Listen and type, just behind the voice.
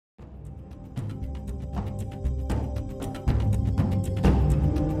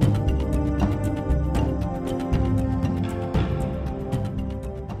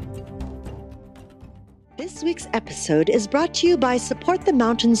This week's episode is brought to you by Support the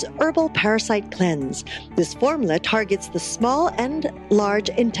Mountains Herbal Parasite Cleanse. This formula targets the small and large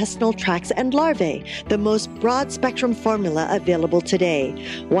intestinal tracts and larvae, the most broad-spectrum formula available today.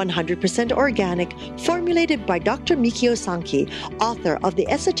 100% organic, formulated by Dr. Mikio Sankey, author of the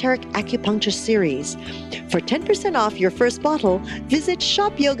Esoteric Acupuncture series. For 10% off your first bottle, visit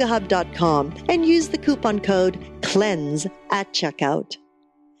shopyogahub.com and use the coupon code CLEANSE at checkout.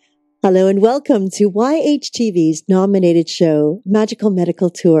 Hello and welcome to YHTV's nominated show, Magical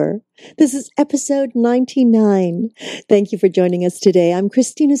Medical Tour. This is episode 99. Thank you for joining us today. I'm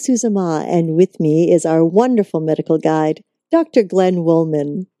Christina Suzama, and with me is our wonderful medical guide, Dr. Glenn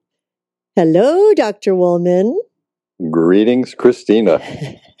Woolman. Hello, Dr. Woolman. Greetings, Christina.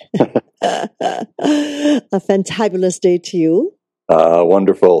 A fantabulous day to you.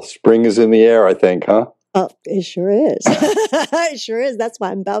 Wonderful. Spring is in the air, I think, huh? Oh, it sure is. It sure is. That's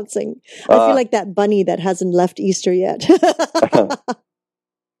why I'm bouncing. I feel like that bunny that hasn't left Easter yet.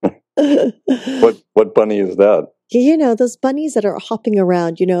 What bunny is that? You know, those bunnies that are hopping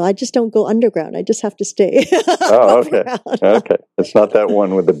around, I just don't go underground. I just have to stay. Oh, okay. Okay. It's not that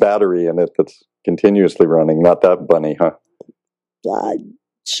one with the battery in it that's continuously running. Not that bunny, huh?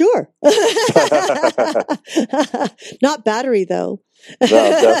 Sure. Not battery, though. No,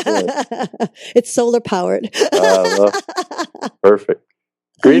 definitely. It's solar powered. Perfect.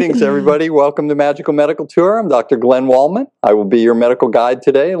 Greetings, everybody. Welcome to Magical Medical Tour. I'm Dr. Glenn Woolman. I will be your medical guide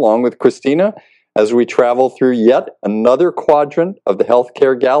today, along with Christina, as we travel through yet another quadrant of the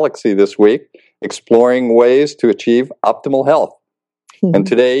healthcare galaxy this week, exploring ways to achieve optimal health. Mm-hmm. And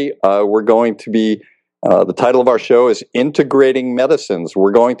today, we're going to be the title of our show is Integrating Medicines.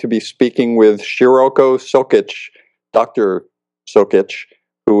 We're going to be speaking with Shiroko Sokic, Dr. Sokic,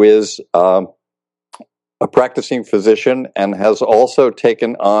 who is a practicing physician and has also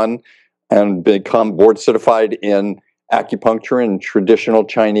taken on and become board certified in acupuncture and traditional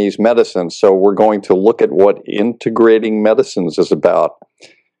Chinese medicine. So we're going to look at what integrating medicines is about.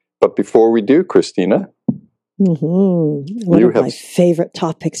 But before we do, Christina, one of my favorite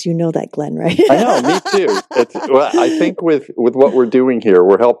topics. You know that, Glenn, right? I know, me too. I think with what we're doing here,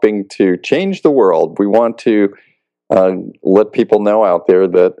 we're helping to change the world. We want to let people know out there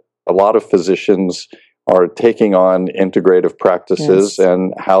that a lot of physicians are taking on integrative practices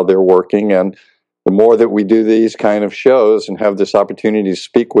and how they're working. And the more that we do these kind of shows and have this opportunity to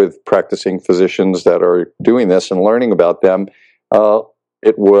speak with practicing physicians that are doing this and learning about them,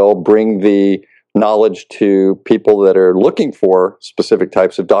 it will bring the knowledge to people that are looking for specific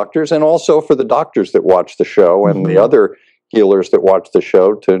types of doctors, and also for the doctors that watch the show and the other healers that watch the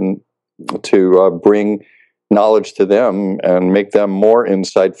show to bring knowledge to them and make them more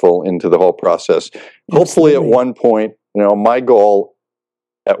insightful into the whole process. Absolutely. Hopefully at one point, my goal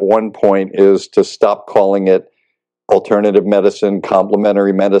at one point is to stop calling it alternative medicine,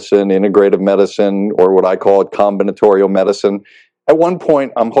 complementary medicine, integrative medicine, or what I call it combinatorial medicine. At one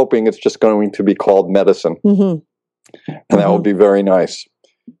point, I'm hoping it's just going to be called medicine. And that would be very nice.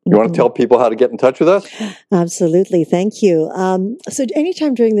 You want to tell people how to get in touch with us? Absolutely. Thank you. So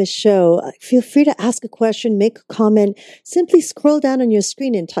anytime during this show, feel free to ask a question, make a comment. Simply scroll down on your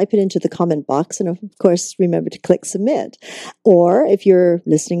screen and type it into the comment box. And of course, remember to click submit. Or if you're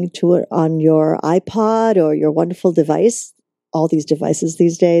listening to it on your iPod or your wonderful device, all these devices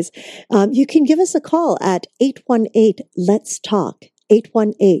these days, you can give us a call at 818-LETS-TALK.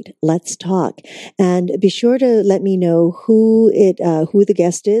 818-LETS-TALK. And be sure to let me know who the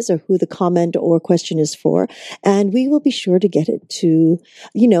guest is or who the comment or question is for. And we will be sure to get it to,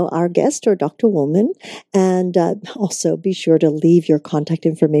 our guest or Dr. Woolman. And also be sure to leave your contact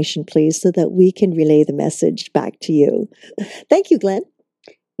information, please, so that we can relay the message back to you. Thank you, Glenn.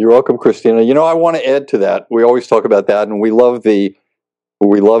 You're welcome, Christina. I want to add to that. We always talk about that, and we love the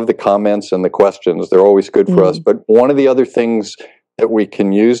comments and the questions. They're always good for us. But one of the other things that we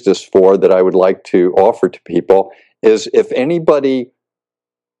can use this for that I would like to offer to people is if anybody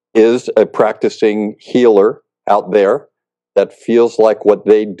is a practicing healer out there that feels like what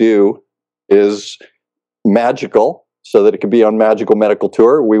they do is magical, so that it could be on Magical Medical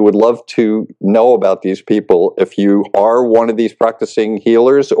Tour, we would love to know about these people. If you are one of these practicing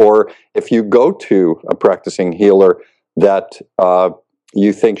healers, or if you go to a practicing healer that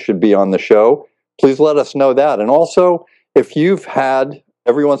you think should be on the show, please let us know that. And also, if you've had,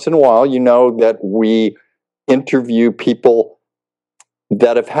 every once in a while, that we interview people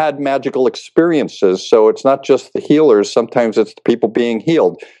that have had magical experiences. So it's not just the healers, sometimes it's the people being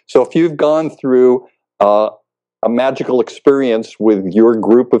healed. So if you've gone through a magical experience with your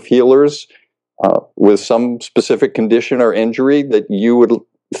group of healers, with some specific condition or injury that you would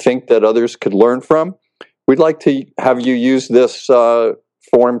think that others could learn from, we'd like to have you use this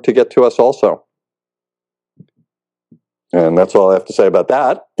form to get to us also. And that's all I have to say about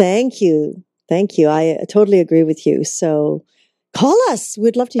that. Thank you. Thank you. I totally agree with you. So call us.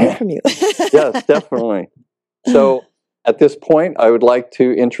 We'd love to hear from you. Yes, definitely. So at this point, I would like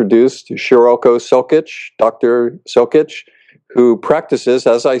to introduce Shiroko Sokic, Dr. Sokic, who practices,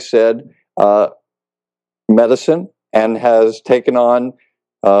 as I said, medicine and has taken on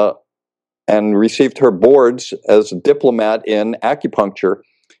and received her boards as a diplomat in acupuncture.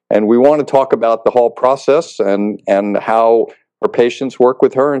 And we want to talk about the whole process and how her patients work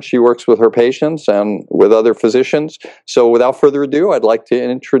with her, and she works with her patients and with other physicians. So without further ado, I'd like to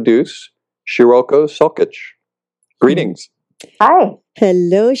introduce Shiroko Sokic. Greetings. Hi.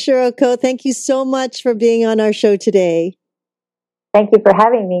 Hello, Shiroko. Thank you so much for being on our show today. Thank you for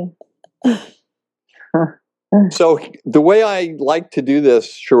having me. So the way I like to do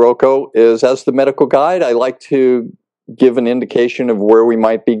this, Shiroko, is as the medical guide, I like to give an indication of where we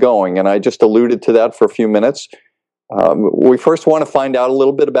might be going. And I just alluded to that for a few minutes. We first want to find out a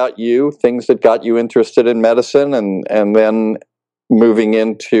little bit about you, things that got you interested in medicine, and then moving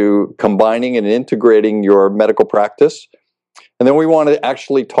into combining and integrating your medical practice. And then we want to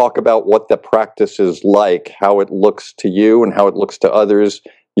actually talk about what the practice is like, how it looks to you and how it looks to others,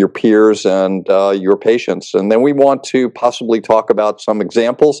 your peers and your patients. And then we want to possibly talk about some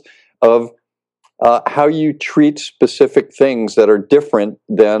examples of how you treat specific things that are different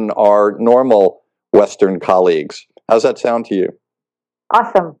than our normal Western colleagues. How's that sound to you?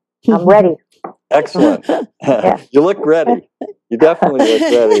 Awesome. I'm ready. Excellent. Yeah. You look ready. You definitely look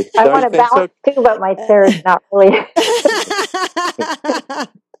ready. I want to balance too, but my chair is not really.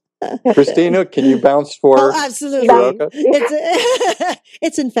 Christina, can you bounce for absolutely. Shiroko?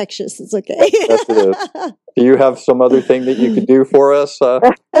 It's infectious. It's okay. Yes, it is. Do you have some other thing that you could do for us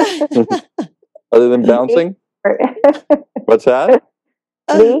other than bouncing? What's that?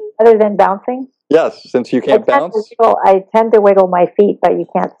 Me, other than bouncing? Yes, since you can't bounce. I tend to wiggle my feet, but you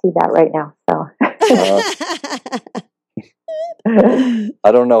can't see that right now. So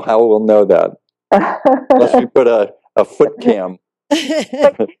I don't know how we'll know that unless we put a foot cam.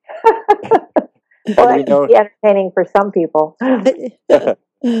 Well, that could be entertaining for some people.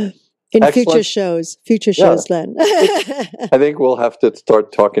 In future shows, Len. I think we'll have to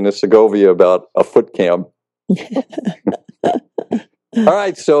start talking to Segovia about a foot cam. All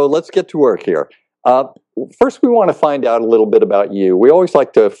right, so let's get to work here. First, we want to find out a little bit about you. We always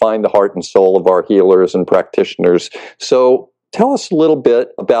like to find the heart and soul of our healers and practitioners. So tell us a little bit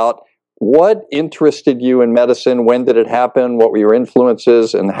about what interested you in medicine, when did it happen, what were your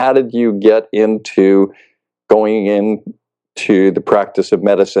influences, and how did you get into going into the practice of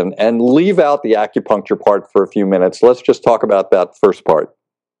medicine? And leave out the acupuncture part for a few minutes. Let's just talk about that first part.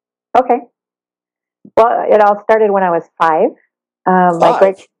 Okay. Well, it all started when I was 5.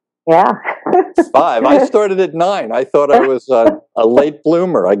 Yeah. 5. I started at 9. I thought I was a late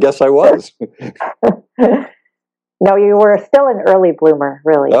bloomer. I guess I was. No, you were still an early bloomer,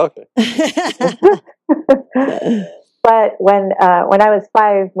 really. Okay. But when I was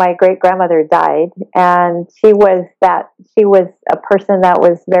 5, my great grandmother died, and she was a person that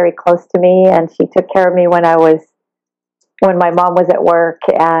was very close to me, and she took care of me when my mom was at work,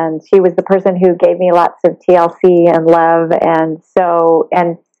 and she was the person who gave me lots of TLC and love, and so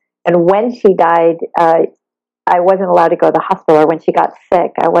and when she died, I wasn't allowed to go to the hospital, or when she got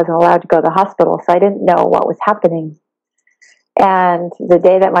sick, I wasn't allowed to go to the hospital, so I didn't know what was happening. And the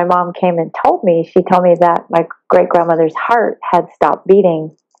day that my mom came and told me, she told me that my great-grandmother's heart had stopped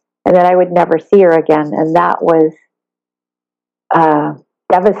beating and that I would never see her again, and that was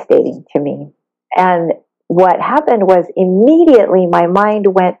devastating to me. And what happened was immediately my mind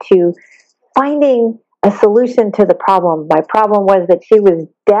went to finding a solution to the problem. My problem was that she was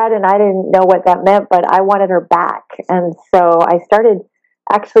dead and I didn't know what that meant, but I wanted her back. And so I started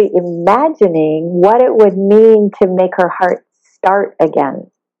actually imagining what it would mean to make her heart start again.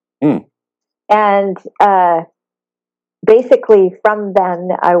 And basically from then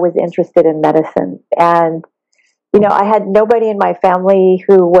I was interested in medicine. And, I had nobody in my family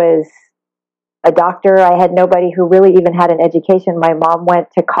who was a doctor. I had nobody who really even had an education. My mom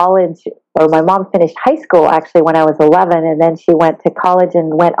went to college, or my mom finished high school actually when I was 11, and then she went to college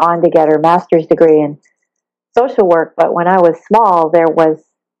and went on to get her master's degree in social work. But when I was small,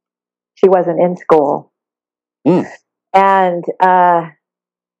 she wasn't in school. And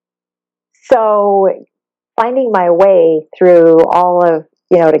so finding my way through all of,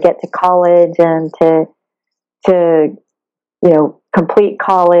 to get to college and to complete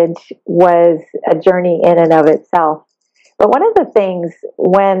college was a journey in and of itself. But one of the things,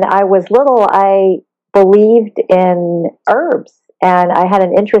 when I was little, I believed in herbs. And I had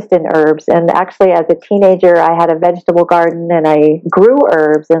an interest in herbs. And actually, as a teenager, I had a vegetable garden and I grew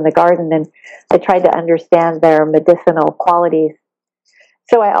herbs in the garden and I tried to understand their medicinal qualities.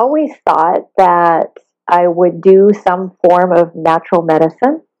 So I always thought that I would do some form of natural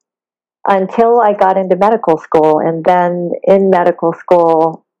medicine until I got into medical school. And then in medical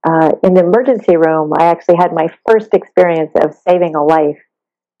school, in the emergency room, I actually had my first experience of saving a life.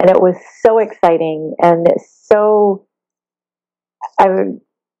 And it was so exciting and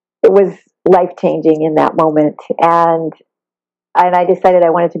it was life-changing in that moment. And I decided I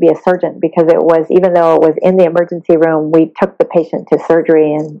wanted to be a surgeon because it was, even though it was in the emergency room, we took the patient to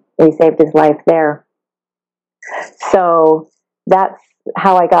surgery and we saved his life there. So that's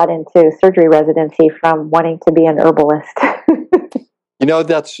how I got into surgery residency, from wanting to be an herbalist.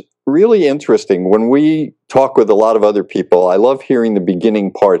 That's really interesting. When we talk with a lot of other people, I love hearing the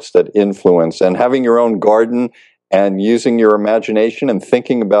beginning parts that influence, and having your own garden and using your imagination and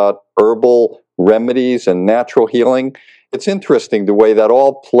thinking about herbal remedies and natural healing. It's interesting the way that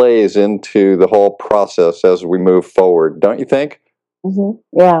all plays into the whole process as we move forward, don't you think? Mm-hmm.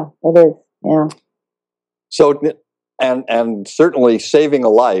 Yeah, it is. Yeah. So, and certainly saving a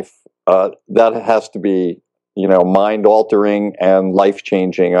life, that has to be, mind-altering and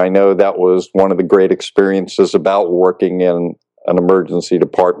life-changing. I know that was one of the great experiences about working in an emergency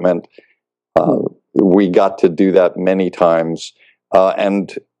department. We got to do that many times,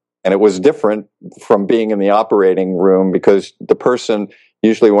 and it was different from being in the operating room, because the person,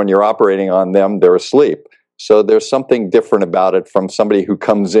 usually when you're operating on them, they're asleep. So there's something different about it from somebody who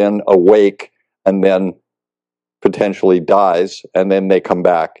comes in awake and then potentially dies, and then they come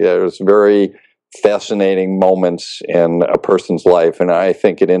back. There's very fascinating moments in a person's life, and I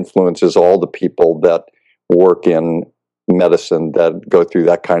think it influences all the people that work in medicine that go through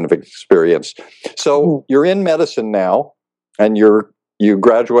that kind of experience. So you're in medicine now, and you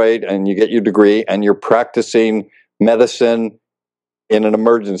graduate and you get your degree, and you're practicing medicine in an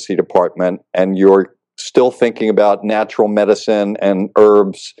emergency department, and you're still thinking about natural medicine and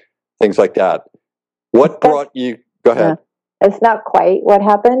herbs, things like that. What brought you? Go ahead. Yeah. It's not quite what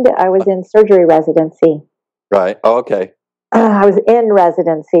happened. I was in surgery residency. Right. Oh, okay. I was in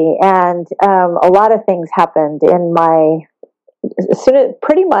residency, and a lot of things happened in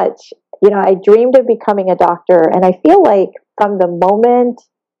pretty much, I dreamed of becoming a doctor, and I feel like from the moment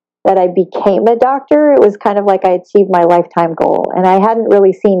that I became a doctor, it was kind of like I achieved my lifetime goal, and I hadn't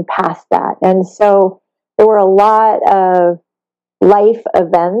really seen past that. And so there were a lot of life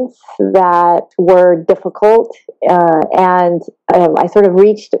events that were difficult, and I sort of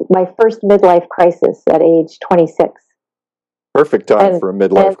reached my first midlife crisis at age 26. Perfect time for a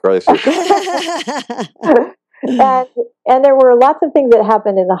midlife crisis. And there were lots of things that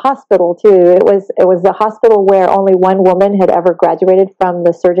happened in the hospital too. It was the hospital where only one woman had ever graduated from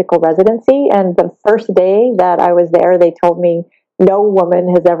the surgical residency, and the first day that I was there, they told me no woman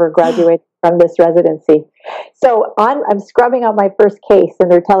has ever graduated from this residency. So I'm scrubbing out my first case, and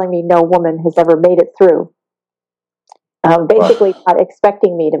they're telling me no woman has ever made it through. Basically, not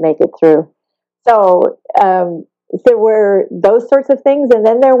expecting me to make it through. So there were those sorts of things, and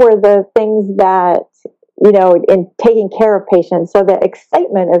then there were the things that, in taking care of patients. So the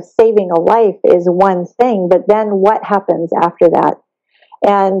excitement of saving a life is one thing, but then what happens after that?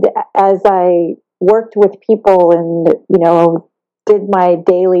 And as I worked with people and, did my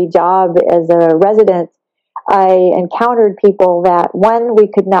daily job as a resident, I encountered people that, one, we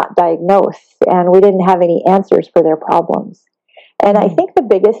could not diagnose, and we didn't have any answers for their problems. And I think the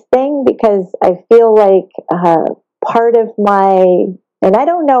biggest thing, because I feel like part of and I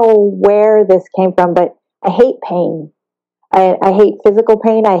don't know where this came from, but I hate pain. I hate physical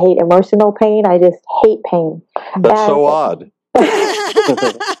pain. I hate emotional pain. I just hate pain. That's so odd.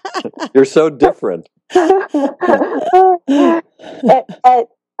 You're so different. I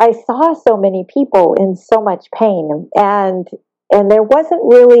saw so many people in so much pain, and there wasn't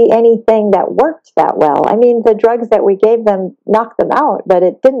really anything that worked that well. I mean, the drugs that we gave them knocked them out, but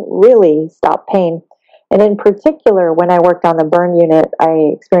it didn't really stop pain. And in particular, when I worked on the burn unit,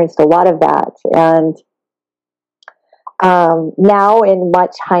 I experienced a lot of that. And now, in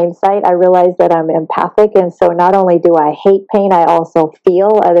much hindsight, I realize that I'm empathic, and so not only do I hate pain, I also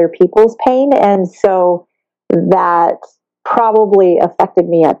feel other people's pain, and so that probably affected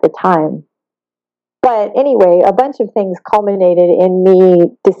me at the time. But anyway, a bunch of things culminated in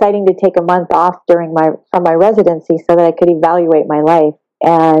me deciding to take a month off from my residency so that I could evaluate my life.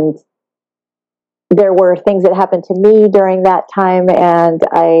 And there were things that happened to me during that time, and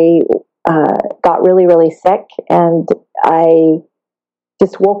I got really, really sick, and I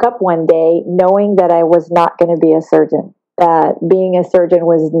just woke up one day knowing that I was not going to be a surgeon, that being a surgeon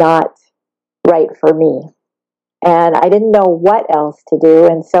was not right for me. And I didn't know what else to do.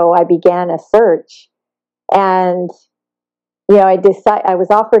 And so I began a search. And, I was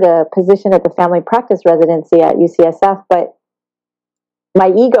offered a position at the family practice residency at UCSF, but my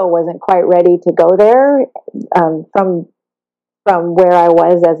ego wasn't quite ready to go there from where I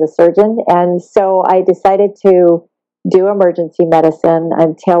was as a surgeon. And so I decided to do emergency medicine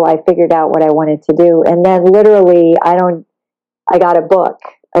until I figured out what I wanted to do. And then literally, I got a book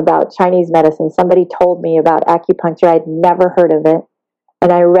about Chinese medicine. Somebody told me about acupuncture. I'd never heard of it.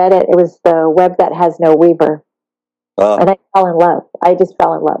 And I read it. It was The Web That Has No Weaver. And I fell in love. I just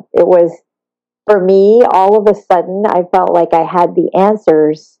fell in love. It was, for me, all of a sudden, I felt like I had the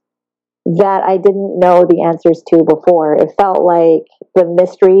answers that I didn't know the answers to before. It felt like the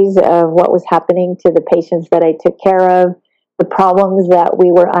mysteries of what was happening to the patients that I took care of, the problems that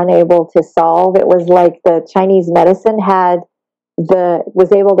we were unable to solve. It was like the Chinese medicine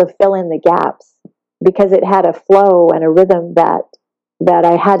was able to fill in the gaps because it had a flow and a rhythm that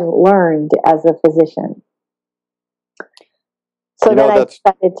I hadn't learned as a physician. So then I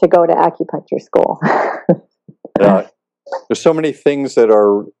decided to go to acupuncture school. There's so many things that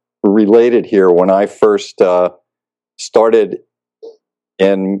are related here. When I first started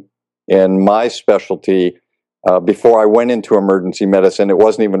in my specialty, before I went into emergency medicine, it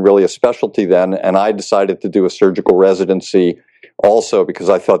wasn't even really a specialty then, and I decided to do a surgical residency also because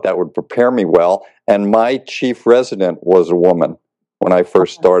I thought that would prepare me well. And my chief resident was a woman when I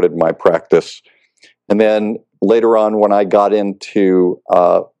first started my practice. And then later on, when I got into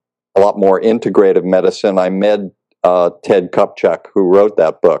a lot more integrative medicine, I met Ted Kupchak, who wrote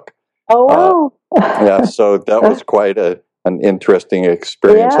that book. Oh, wow. So that was quite an interesting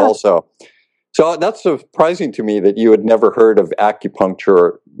experience also. So that's surprising to me that you had never heard of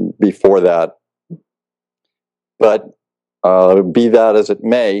acupuncture before that. But be that as it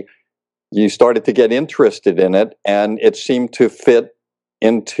may, you started to get interested in it, and it seemed to fit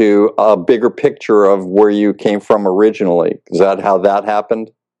into a bigger picture of where you came from originally. Is that how that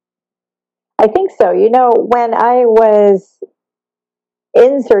happened? I think so. When I was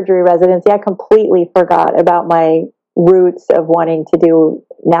in surgery residency, I completely forgot about my roots of wanting to do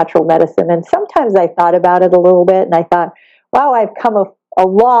natural medicine. And sometimes I thought about it a little bit, and I thought, wow, I've come a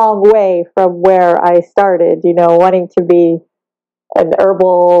long way from where I started, wanting to be an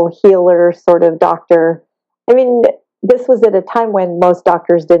herbal healer sort of doctor. I mean, this was at a time when most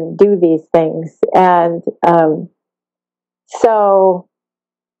doctors didn't do these things. And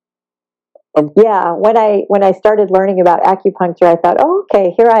when I started learning about acupuncture, I thought, oh,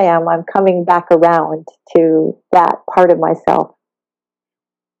 okay, here I am. I'm coming back around to that part of myself.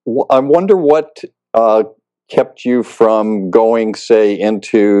 I wonder what kept you from going, say,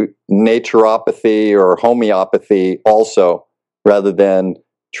 into naturopathy or homeopathy also, rather than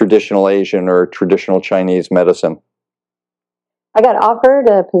traditional Asian or traditional Chinese medicine? I got offered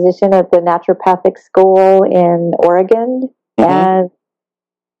a position at the naturopathic school in Oregon. Mm-hmm. And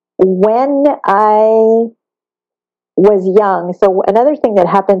when I was young, so another thing that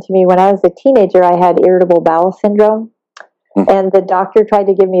happened to me when I was a teenager, I had irritable bowel syndrome. Mm-hmm. And the doctor tried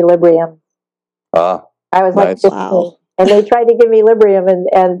to give me Librium. I was like 15, wow. And they tried to give me Librium,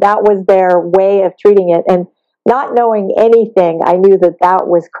 and that was their way of treating it. And not knowing anything, I knew that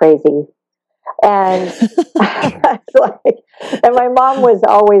was crazy. And and my mom was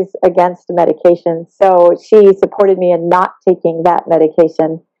always against medication, so she supported me in not taking that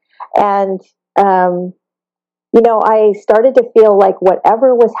medication. And I started to feel like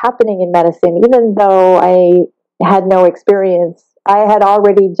whatever was happening in medicine, even though I had no experience, I had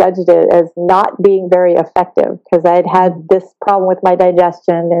already judged it as not being very effective because I had this problem with my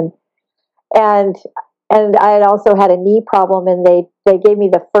digestion, and I had also had a knee problem, and they gave me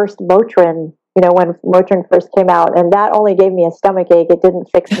the first Motrin, when Motrin first came out, and that only gave me a stomach ache. It didn't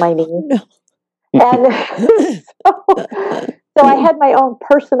fix my knee. No. And so I had my own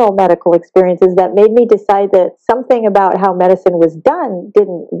personal medical experiences that made me decide that something about how medicine was done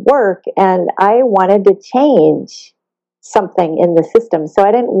didn't work, and I wanted to change something in the system. So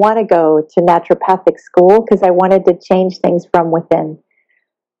I didn't want to go to naturopathic school because I wanted to change things from within.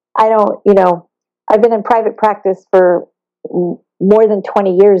 I've been in private practice for more than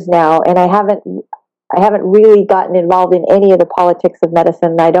 20 years now, and I haven't really gotten involved in any of the politics of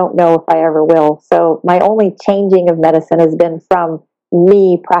medicine. I don't know if I ever will. So my only changing of medicine has been from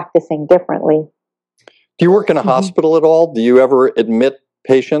me practicing differently. Do you work in a hospital at all? Do you ever admit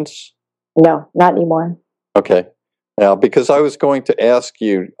patients? No, not anymore. Okay. Now, because I was going to ask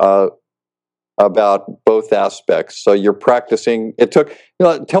you, about both aspects. So you're practicing.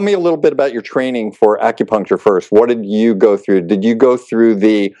 Tell me a little bit about your training for acupuncture first. What did you go through? Did you go through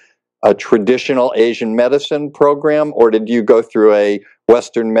the traditional Asian medicine program, or did you go through a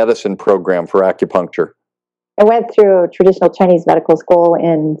Western medicine program for acupuncture? I went through traditional Chinese medical school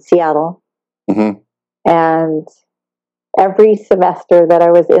in Seattle. Mm-hmm. And every semester that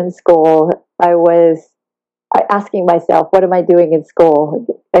I was in school, I was asking myself, what am I doing in school?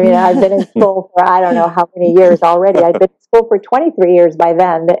 I mean, I've been in school for I don't know how many years already. I've been in school for 23 years by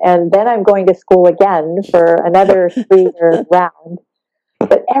then, and then I'm going to school again for another 3-year round.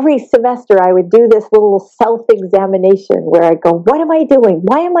 But every semester I would do this little self-examination where I go, what am I doing?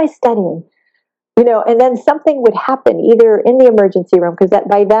 Why am I studying? And then something would happen either in the emergency room, because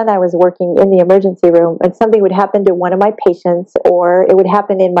by then I was working in the emergency room, and something would happen to one of my patients, or it would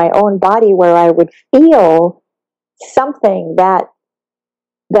happen in my own body where I would feel something that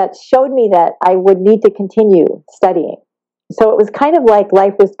showed me that I would need to continue studying. So it was kind of like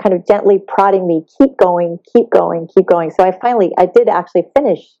life was kind of gently prodding me, keep going, keep going, keep going. So I did actually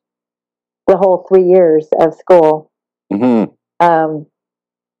finish the whole 3 years of school. Mm-hmm.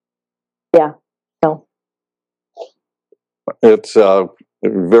 Yeah. So it's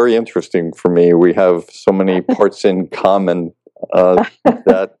very interesting for me. We have so many parts in common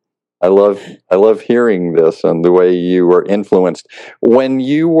that I love hearing this and the way you were influenced. When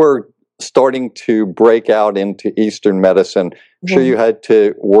you were starting to break out into Eastern medicine, I'm sure you had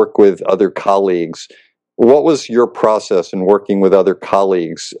to work with other colleagues. What was your process in working with other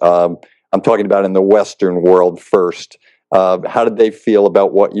colleagues? I'm talking about in the Western world first. How did they feel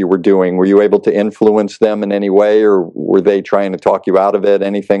about what you were doing? Were you able to influence them in any way, or were they trying to talk you out of it?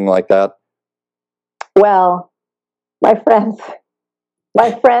 Anything like that? Well, my friends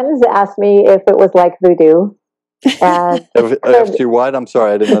asked me if it was like voodoo. And if you what? I'm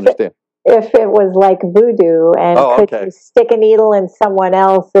sorry, I didn't understand. If it was like voodoo, and could you stick a needle in someone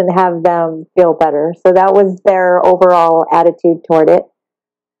else and have them feel better? So that was their overall attitude toward it.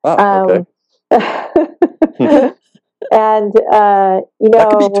 Oh, okay. And that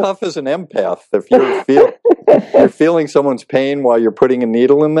could be tough as an empath if you're feeling someone's pain while you're putting a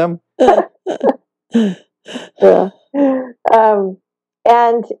needle in them. Yeah. And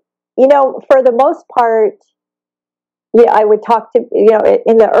for the most part, I would talk to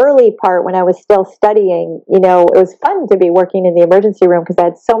in the early part when I was still studying. It was fun to be working in the emergency room because I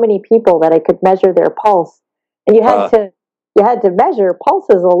had so many people that I could measure their pulse, and you had to measure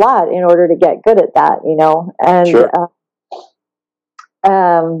pulses a lot in order to get good at that. And sure.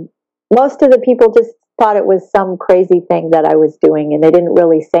 Most of the people just thought it was some crazy thing that I was doing, and they didn't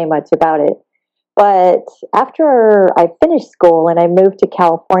really say much about it. But after I finished school and I moved to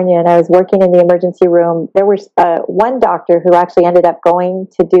California and I was working in the emergency room, there was one doctor who actually ended up going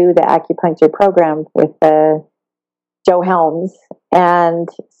to do the acupuncture program with Joe Helms. And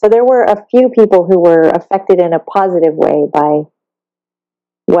so there were a few people who were affected in a positive way by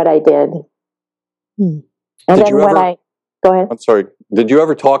what I did. And then go ahead. I'm sorry. Did you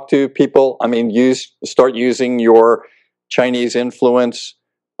ever talk to people? I mean, start using your Chinese influence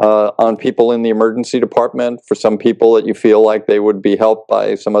on people in the emergency department, for some people that you feel like they would be helped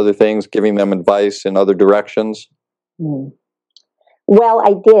by some other things, giving them advice in other directions? Well,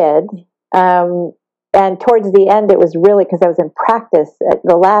 I did. And towards the end, it was really because I was in practice. At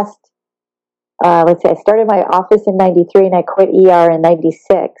the last, I started my office in 93 and I quit ER in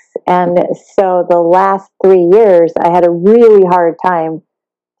 96. And so the last 3 years, I had a really hard time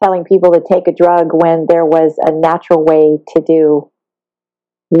telling people to take a drug when there was a natural way to do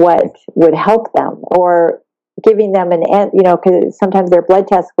what would help them, or giving them because sometimes their blood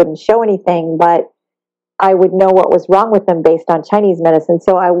tests wouldn't show anything, but I would know what was wrong with them based on Chinese medicine.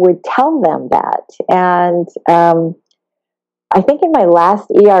 So I would tell them that. And I think in my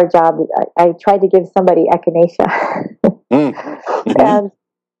last ER job, I tried to give somebody echinacea. Mm-hmm.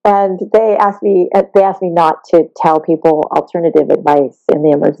 And they asked me not to tell people alternative advice in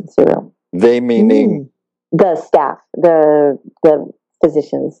the emergency room. They meaning? The staff, the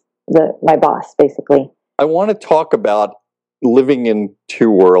physicians, my boss, basically. I want to talk about living in two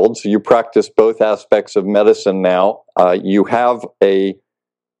worlds. You practice both aspects of medicine now. You have a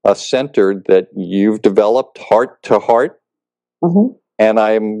center that you've developed, Heart to Heart. Mm-hmm. And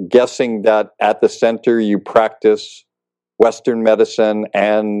I'm guessing that at the center you practice Western medicine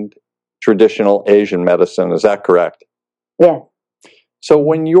and traditional Asian medicine. Is that correct? Yeah. So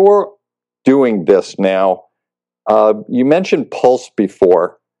when you're doing this now, you mentioned pulse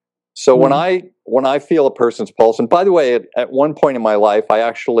before. So when I feel a person's pulse, and by the way, at one point in my life, I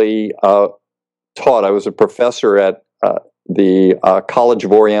actually taught. I was a professor at the College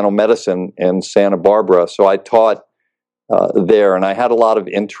of Oriental Medicine in Santa Barbara. So I taught there, and I had a lot of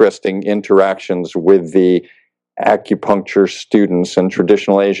interesting interactions with the acupuncture students and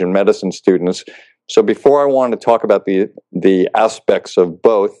traditional Asian medicine students. So before I want to talk about the aspects of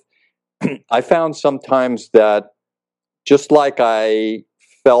both, I found sometimes that just like I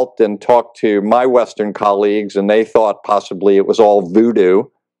felt and talked to my Western colleagues and they thought possibly it was all voodoo,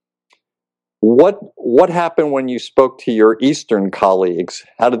 what happened when you spoke to your Eastern colleagues?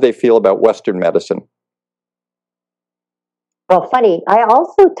 How did they feel about Western medicine? Well, funny, I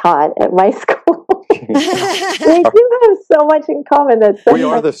also taught at my school. We do have so much in common. We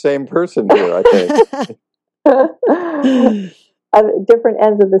are the same person here, I think. Different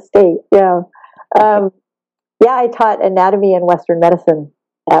ends of the state, yeah. Yeah, I taught anatomy and Western medicine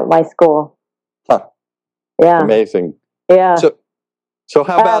at my school. Huh. Yeah. Amazing. Yeah. So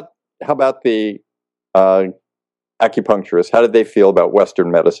how about the acupuncturists? How did they feel about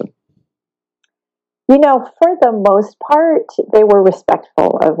Western medicine? You know, for the most part, they were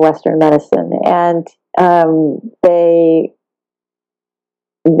respectful of Western medicine, and they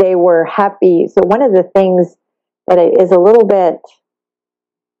were happy. So one of the things that is a little bit,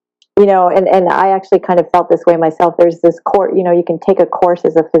 you know, and I actually kind of felt this way myself. There's this course, you know, you can take a course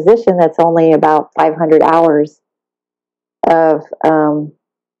as a physician that's only about 500 hours of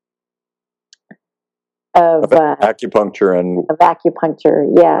acupuncture and of acupuncture,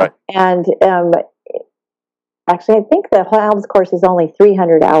 yeah, right. And actually, I think the Helms course is only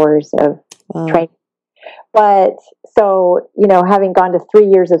 300 hours of training. But so, you know, having gone to 3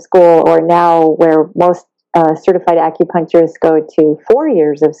 years of school, or now where most certified acupuncturists go to 4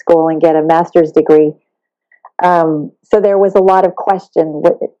 years of school and get a master's degree. So there was a lot of question.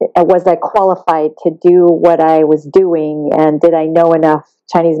 Was I qualified to do what I was doing? And did I know enough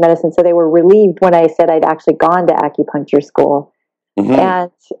Chinese medicine? So they were relieved when I said I'd actually gone to acupuncture school.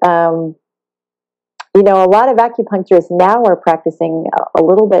 Mm-hmm. And, you know, a lot of acupuncturists now are practicing a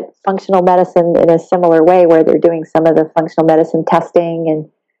little bit functional medicine in a similar way, where they're doing some of the functional medicine testing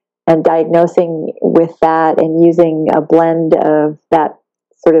and diagnosing with that, and using a blend of that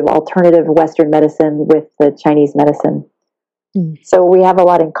sort of alternative Western medicine with the Chinese medicine. Mm. So we have a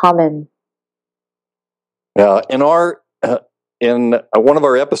lot in common. In one of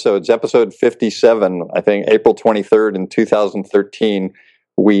our episodes, episode 57, I think April 23rd in 2013,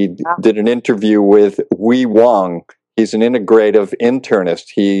 we did an interview with Wei Wang. He's an integrative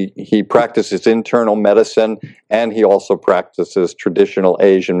internist. He practices internal medicine, and he also practices traditional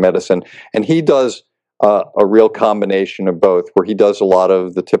Asian medicine. And he does a real combination of both, where he does a lot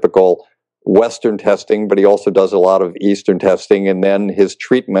of the typical Western testing, but he also does a lot of Eastern testing, and then his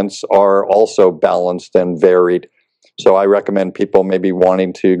treatments are also balanced and varied. So I recommend people maybe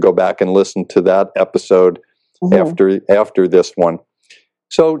wanting to go back and listen to that episode after this one.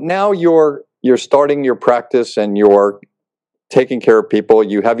 So now you're starting your practice and you're taking care of people.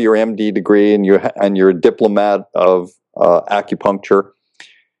 You have your MD degree and you're a diplomat of acupuncture.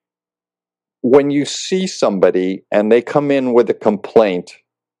 When you see somebody and they come in with a complaint,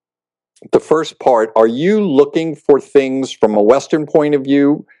 the first part, are you looking for things from a Western point of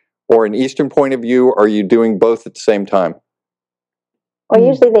view or an Eastern point of view? Or are you doing both at the same time? Well,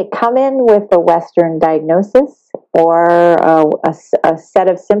 usually they come in with a Western diagnosis or a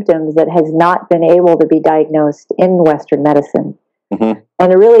set of symptoms that has not been able to be diagnosed in Western medicine. Mm-hmm.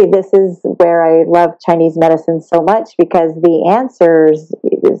 And really, this is where I love Chinese medicine so much, because the answers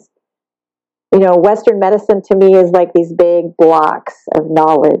is, you know, Western medicine to me is like these big blocks of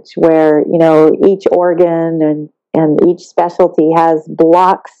knowledge where, you know, each organ and each specialty has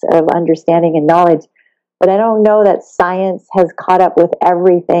blocks of understanding and knowledge. But I don't know that science has caught up with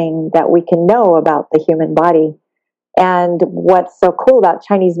everything that we can know about the human body. And what's so cool about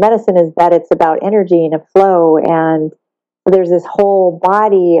Chinese medicine is that it's about energy and a flow. And there's this whole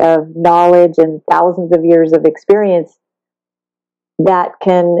body of knowledge and thousands of years of experience that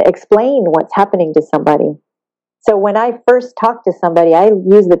can explain what's happening to somebody. So when I first talk to somebody, I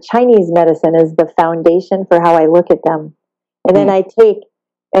use the Chinese medicine as the foundation for how I look at them. And then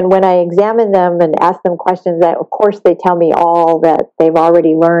and when I examine them and ask them questions, that of course they tell me all that they've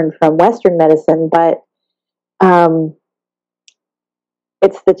already learned from Western medicine, but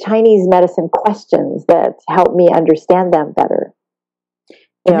it's the Chinese medicine questions that help me understand them better.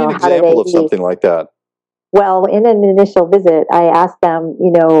 Give me an example of something like that. Well, in an initial visit, I ask them,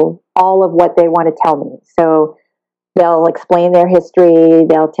 you know, all of what they want to tell me. So they'll explain their history.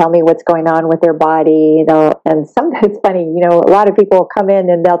 They'll tell me what's going on with their body. And sometimes it's funny, you know, a lot of people come in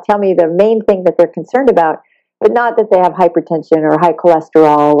and they'll tell me the main thing that they're concerned about, but not that they have hypertension or high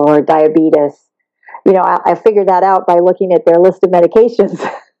cholesterol or diabetes. I figured that out by looking at their list of medications.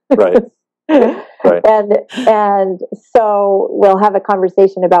 Right. Right. And so we'll have a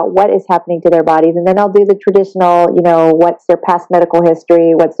conversation about what is happening to their bodies, and then I'll do the traditional, what's their past medical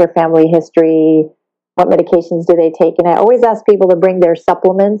history, what's their family history, what medications do they take, and I always ask people to bring their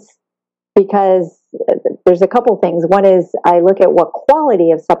supplements, because there's a couple things. One is I look at what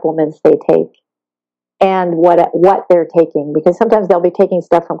quality of supplements they take and what they're taking, because sometimes they'll be taking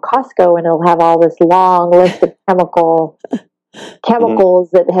stuff from Costco and it'll have all this long list of chemicals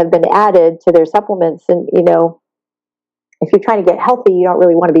that have been added to their supplements. And, if you're trying to get healthy, you don't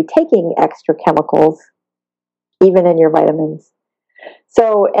really want to be taking extra chemicals, even in your vitamins.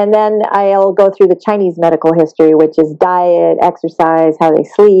 So, and then I'll go through the Chinese medical history, which is diet, exercise, how they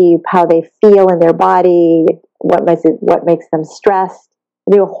sleep, how they feel in their body, what makes them stressed.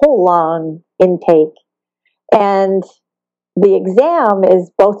 I do a whole long intake. And the exam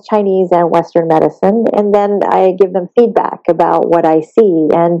is both Chinese and Western medicine. And then I give them feedback about what I see.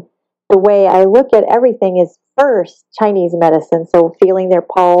 And the way I look at everything is first Chinese medicine. So feeling their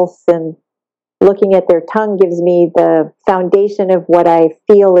pulse and looking at their tongue gives me the foundation of what I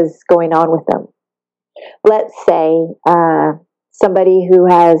feel is going on with them. Let's say somebody who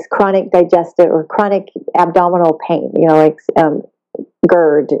has chronic digestive or chronic abdominal pain, like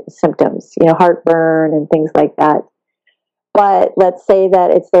GERD symptoms, heartburn and things like that. But let's say that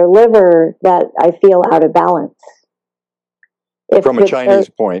it's their liver that I feel out of balance. From a Chinese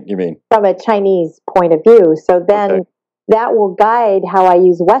point, you mean? From a Chinese point of view. So then that will guide how I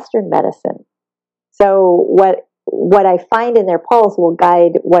use Western medicine. So what I find in their pulse will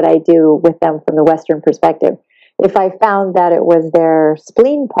guide what I do with them from the Western perspective. If I found that it was their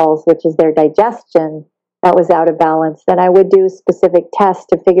spleen pulse, which is their digestion, that was out of balance, then I would do specific tests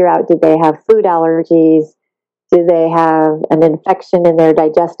to figure out, did they have food allergies? Do they have an infection in their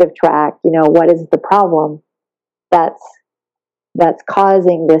digestive tract? What is the problem that's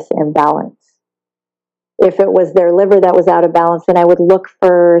causing this imbalance? If it was their liver that was out of balance, then I would look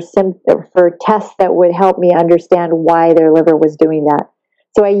for tests that would help me understand why their liver was doing that.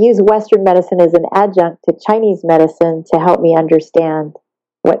 So I use Western medicine as an adjunct to Chinese medicine to help me understand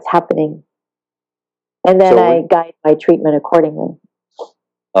what's happening. And then I guide my treatment accordingly.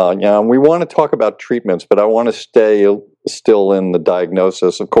 We want to talk about treatments, but I want to stay still in the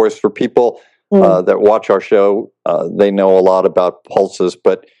diagnosis. Of course, for people that watch our show, they know a lot about pulses,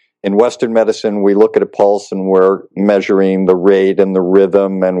 but in Western medicine, we look at a pulse and we're measuring the rate and the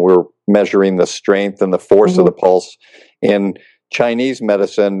rhythm, and we're measuring the strength and the force of the pulse. In Chinese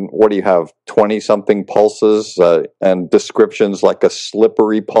medicine, what do you have? 20-something pulses and descriptions like a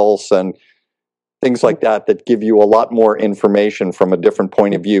slippery pulse and things like that give you a lot more information from a different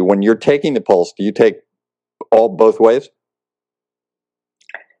point of view. When you're taking the pulse, do you take both ways?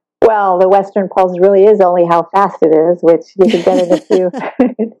 Well, the Western pulse really is only how fast it is, which you can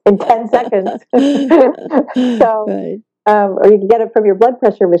get in 10 seconds. So, or you can get it from your blood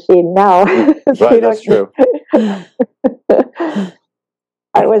pressure machine now. Right, that's true.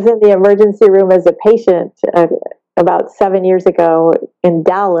 I was in the emergency room as a patient about 7 years ago in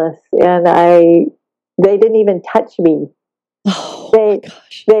Dallas, and they didn't even touch me. Oh, my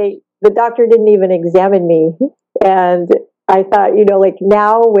gosh. The doctor didn't even examine me, and I thought, like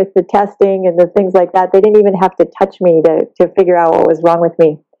now with the testing and the things like that, they didn't even have to touch me to figure out what was wrong with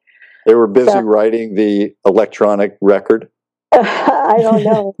me. They were busy writing the electronic record. I don't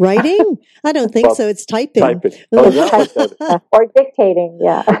know. Writing? I don't think so. It's typing. Or dictating,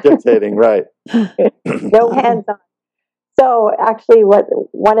 yeah. Dictating, right. No hands-on. So actually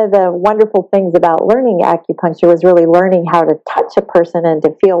one of the wonderful things about learning acupuncture was really learning how to touch a person and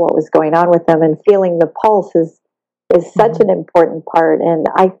to feel what was going on with them, and feeling the pulse is such an important part. And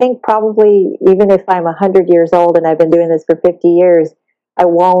I think probably even if I'm 100 years old and I've been doing this for 50 years, I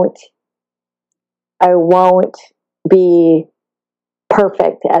won't be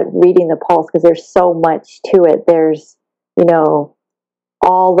perfect at reading the pulse, because there's so much to it. There's,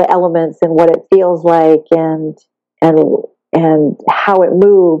 all the elements and what it feels like and how it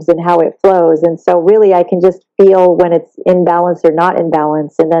moves and how it flows. And so really I can just feel when it's in balance or not in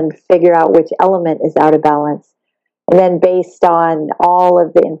balance, and then figure out which element is out of balance. And then based on all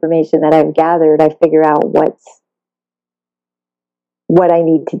of the information that I've gathered, I figure out what I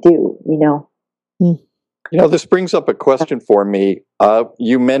need to do, This brings up a question for me.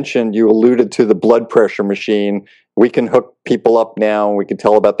 You alluded to the blood pressure machine. We can hook people up now, and we can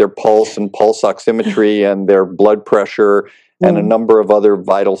tell about their pulse and pulse oximetry and their blood pressure and a number of other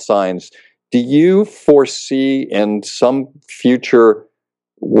vital signs. Do you foresee in some future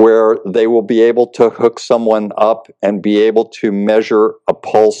where they will be able to hook someone up and be able to measure a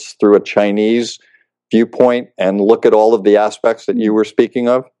pulse through a Chinese viewpoint and look at all of the aspects that you were speaking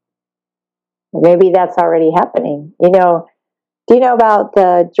of? Maybe that's already happening. Do you know about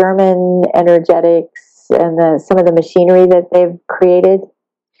the German energetics and some of the machinery that they've created?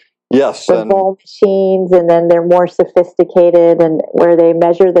 Yes. The bowl machines, and then they're more sophisticated, and where they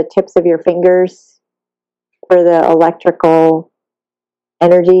measure the tips of your fingers for the electrical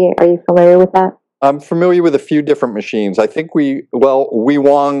energy. Are you familiar with that? I'm familiar with a few different machines. I think Wei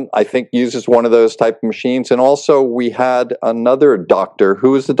Wang, I think, uses one of those type of machines. And also we had another doctor.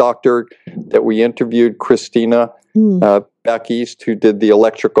 Who was the doctor that we interviewed? Christina back east, who did the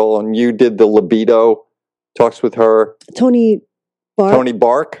electrical, and you did the libido talks with her. Tony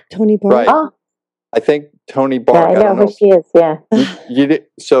Bark. Tony Bark. Right. Oh. I think Tony Bark. Yeah, I know who she is, yeah.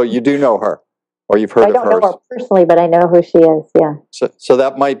 So you do know her? Or you've heard of her? I don't know her personally, but I know who she is, yeah. So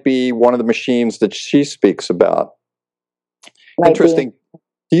that might be one of the machines that she speaks about. Interesting.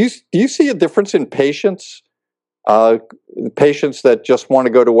 Do you see a difference in patients? Patients that just want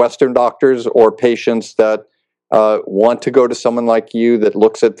to go to Western doctors, or patients that want to go to someone like you that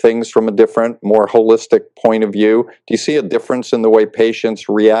looks at things from a different, more holistic point of view? Do you see a difference in the way patients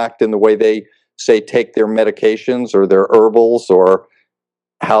react, in the way they, say, take their medications or their herbals, or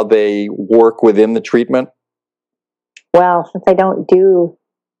how they work within the treatment? Well, since I don't do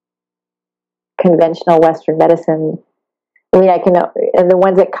conventional Western medicine, I mean, and the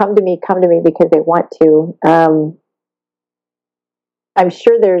ones that come to me because they want to. I'm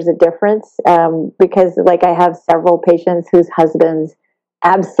sure there's a difference because, like, I have several patients whose husbands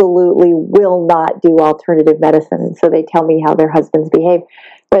absolutely will not do alternative medicine, and so they tell me how their husbands behave.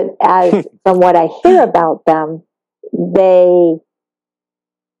 But from what I hear about them, they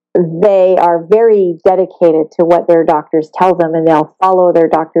are very dedicated to what their doctors tell them, and they'll follow their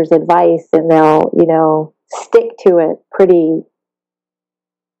doctor's advice, and they'll, stick to it pretty,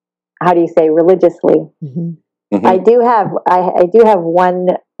 how do you say, religiously. Mm-hmm. Mm-hmm. I do have one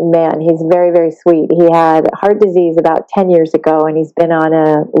man. He's very, very sweet. He had heart disease about 10 years ago, and he's been on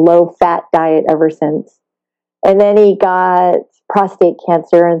a low-fat diet ever since. And then he got prostate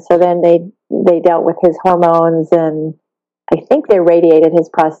cancer, and so then they dealt with his hormones, and I think they radiated his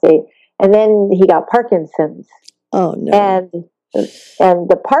prostate, and then he got Parkinson's. Oh no!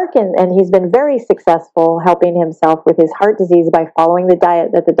 And he's been very successful helping himself with his heart disease by following the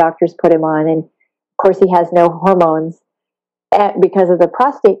diet that the doctors put him on, and of course he has no hormones because of the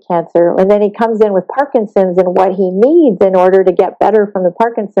prostate cancer. And then he comes in with Parkinson's, and what he needs in order to get better from the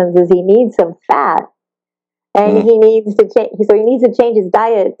Parkinson's is he needs some fat. And he needs to change his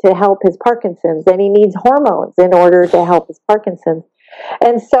diet to help his Parkinson's, and he needs hormones in order to help his Parkinson's.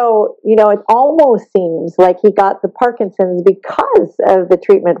 And so, it almost seems like he got the Parkinson's because of the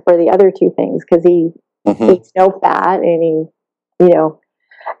treatment for the other two things, because he eats no fat, and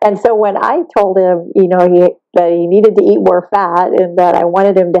and so when I told him, that he needed to eat more fat and that I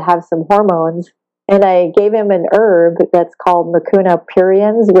wanted him to have some hormones, and I gave him an herb that's called Mucuna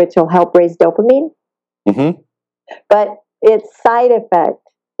pruriens, which will help raise dopamine. Mm-hmm. But its side effect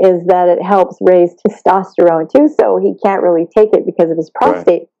is that it helps raise testosterone too, so he can't really take it because of his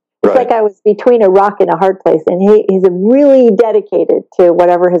prostate. It's like I was between a rock and a hard place, and he's really dedicated to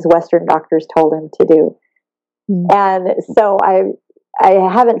whatever his Western doctors told him to do. And so I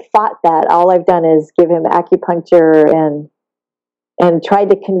haven't fought that. All I've done is give him acupuncture and tried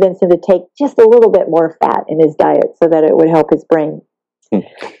to convince him to take just a little bit more fat in his diet so that it would help his brain.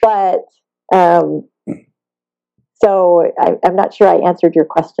 But so I'm not sure I answered your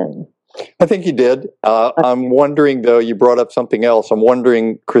question. I think you did. I'm wondering, though, you brought up something else. I'm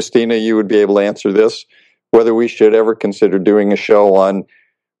wondering, Christina, you would be able to answer this, whether we should ever consider doing a show on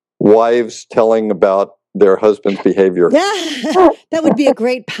wives telling about their husband's behavior. That would be a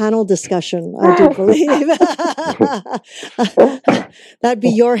great panel discussion, I do believe. That'd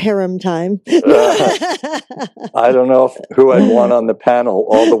be your harem time. I don't know who I'd want on the panel,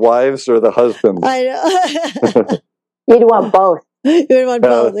 all the wives or the husbands. I know. You'd want both. You would want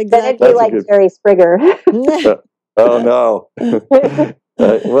both, exactly. Then it'd be like Jerry Springer. Oh no.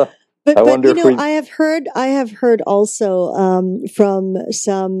 Well, but I wonder if I have heard also from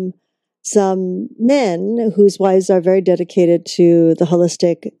some men whose wives are very dedicated to the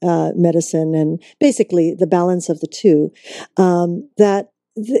holistic medicine and basically the balance of the two, that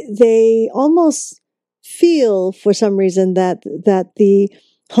they almost feel for some reason that the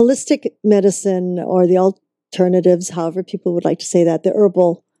holistic medicine or the alternatives, however people would like to say that, the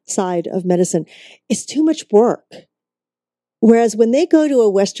herbal side of medicine is too much work. Whereas when they go to a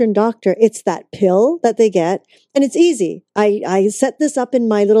Western doctor, it's that pill that they get, and it's easy. I set this up in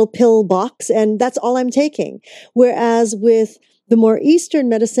my little pill box, and that's all I'm taking. Whereas with the more Eastern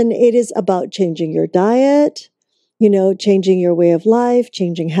medicine, it is about changing your diet, changing your way of life,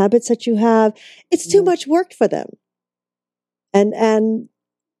 changing habits that you have. It's too much work for them. And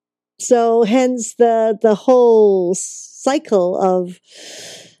so hence the whole cycle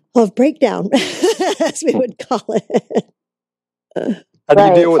of breakdown, as we would call it. How do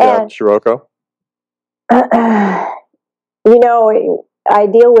you deal with that, Shiroko? I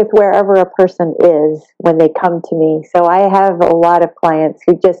deal with wherever a person is when they come to me. So I have a lot of clients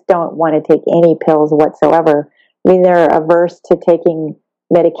who just don't want to take any pills whatsoever. I mean, they're averse to taking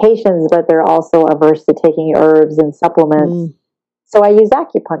medications, but they're also averse to taking herbs and supplements. So I use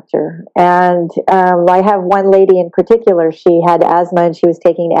acupuncture. And I have one lady in particular, she had asthma and she was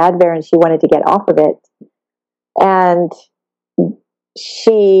taking Advair and she wanted to get off of it. And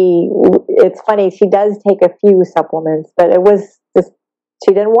it's funny, she does take a few supplements, but it was just,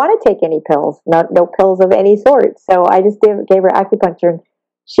 she didn't want to take any pills, no pills of any sort. So I just gave her acupuncture, and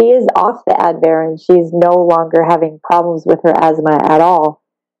she is off the Advair and she's no longer having problems with her asthma at all.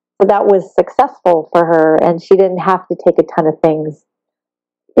 So that was successful for her, and she didn't have to take a ton of things.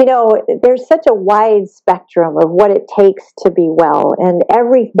 There's such a wide spectrum of what it takes to be well, and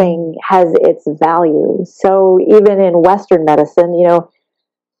everything has its value. So even in Western medicine,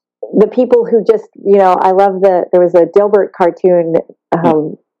 the people who just, I love there was a Dilbert cartoon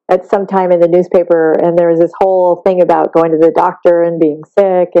at some time in the newspaper, and there was this whole thing about going to the doctor and being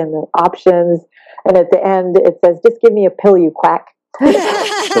sick and the options. And at the end, it says, "Just give me a pill, you quack."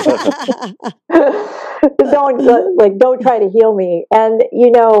 Don't try to heal me. And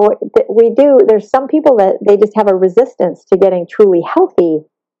there's some people that they just have a resistance to getting truly healthy,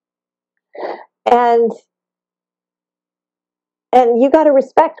 and you got to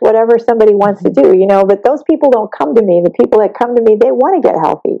respect whatever somebody wants to do, but those people don't come to me. The people that come to me, they want to get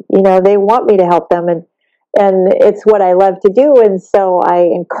healthy, they want me to help them, and it's what I love to do. And so I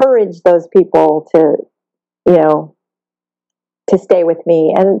encourage those people to stay with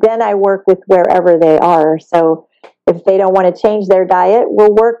me. And then I work with wherever they are. So if they don't want to change their diet,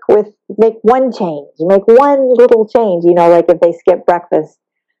 we'll make one little change, like if they skip breakfast,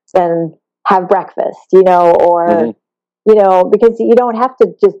 then have breakfast, or, because you don't have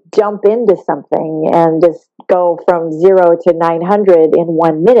to just jump into something and just go from 0 to 900 in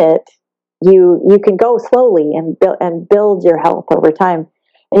 1 minute. You can go slowly and build your health over time.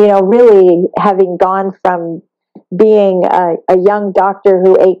 And, really having gone from being a young doctor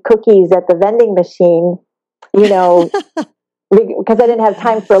who ate cookies at the vending machine, because I didn't have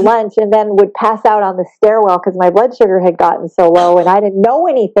time for lunch, and then would pass out on the stairwell because my blood sugar had gotten so low and I didn't know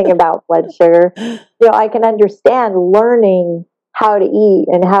anything about blood sugar. I can understand learning how to eat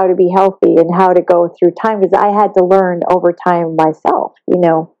and how to be healthy and how to go through time, because I had to learn over time myself,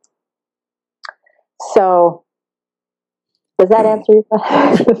 So does that answer your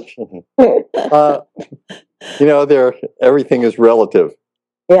question? Everything is relative.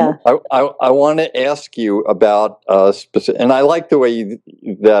 Yeah. I want to ask you about specific, and I like the way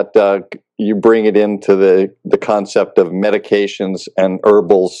you bring it into the concept of medications and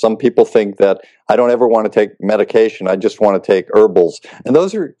herbals. Some people think that I don't ever want to take medication, I just want to take herbals. And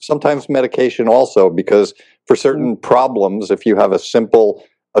those are sometimes medication also, because for certain problems, if you have a simple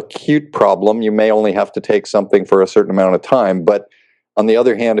acute problem, you may only have to take something for a certain amount of time. But on the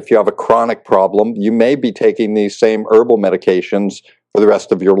other hand, if you have a chronic problem, you may be taking these same herbal medications for the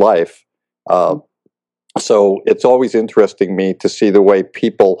rest of your life. So it's always interesting me to see the way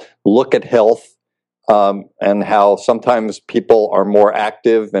people look at health, and how sometimes people are more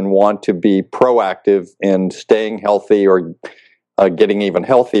active and want to be proactive in staying healthy or getting even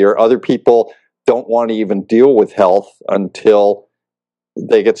healthier. Other people don't want to even deal with health until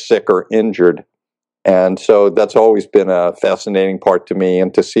they get sick or injured. And so that's always been a fascinating part to me,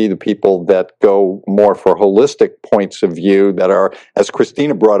 and to see the people that go more for holistic points of view, that are, as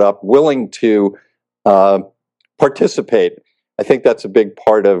Christina brought up, willing to participate. I think that's a big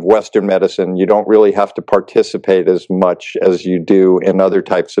part of Western medicine. You don't really have to participate as much as you do in other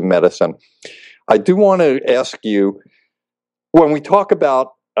types of medicine. I do want to ask you, when we talk about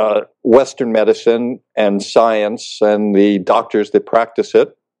Western medicine and science and the doctors that practice it,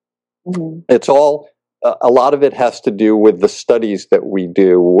 it's all, a lot of it has to do with the studies that we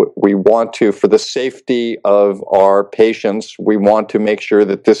do. We want to, for the safety of our patients, we want to make sure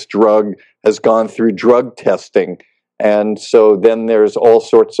that this drug has gone through drug testing. And so then there's all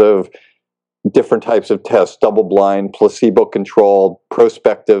sorts of different types of tests, double-blind, placebo-controlled,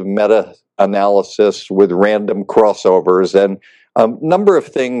 prospective meta-analysis with random crossovers, and a number of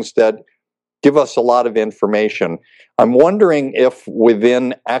things that give us a lot of information. I'm wondering if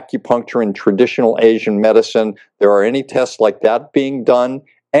within acupuncture and traditional Asian medicine, there are any tests like that being done,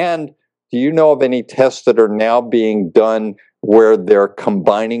 and do you know of any tests that are now being done where they're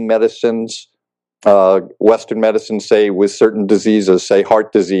combining medicines, Western medicine, say, with certain diseases, say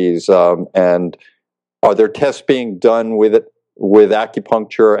heart disease, and are there tests being done with it, with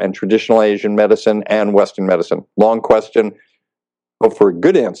acupuncture and traditional Asian medicine and Western medicine? Long question. Hope for a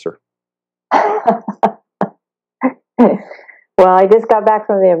good answer. Well, I just got back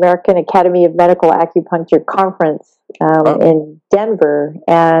from the American Academy of Medical Acupuncture conference in Denver,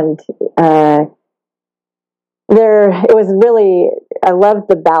 and it was really, I loved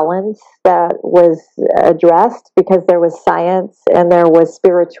the balance that was addressed, because there was science and there was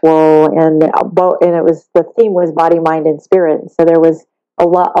spiritual, and it was, the theme was body, mind, and spirit. So there was a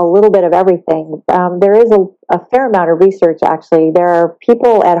little bit of everything. There is a fair amount of research, actually. There are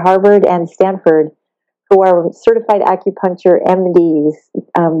people at Harvard and Stanford who are certified acupuncture MDs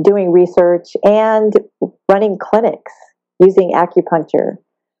doing research and running clinics using acupuncture.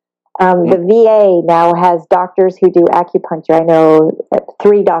 The VA now has doctors who do acupuncture. I know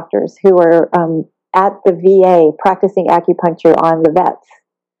 3 doctors who are at the VA practicing acupuncture on the vets.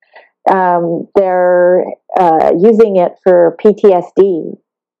 They're using it for PTSD,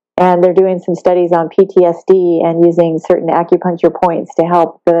 and they're doing some studies on PTSD and using certain acupuncture points to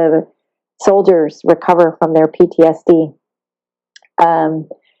help the soldiers recover from their PTSD.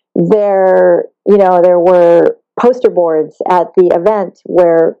 There were poster boards at the event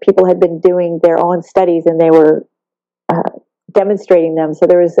where people had been doing their own studies, and they were demonstrating them. So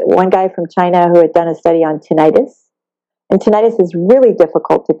there was one guy from China who had done a study on tinnitus, and tinnitus is really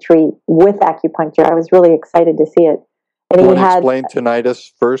difficult to treat with acupuncture. I was really excited to see it. And you want to explain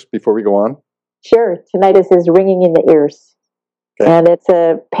tinnitus first before we go on? Sure. Tinnitus is ringing in the ears. Okay. And it's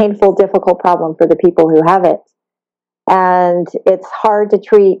a painful, difficult problem for the people who have it. And it's hard to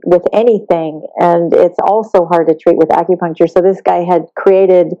treat with anything, and it's also hard to treat with acupuncture. So this guy had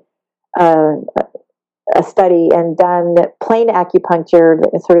created a study and done plain acupuncture,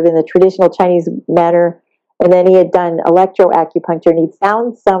 sort of in the traditional Chinese manner, and then he had done electroacupuncture, and he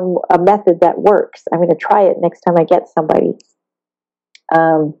found a method that works. I'm going to try it next time I get somebody.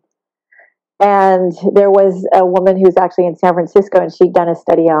 And there was a woman who's actually in San Francisco, and she'd done a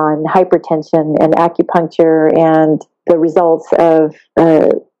study on hypertension and acupuncture and the results of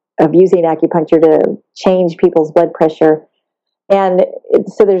using acupuncture to change people's blood pressure. And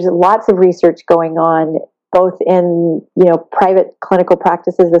so there's lots of research going on, both in private clinical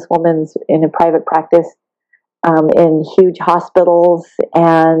practices. This woman's in a private practice in huge hospitals,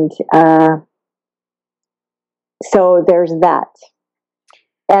 and so there's that.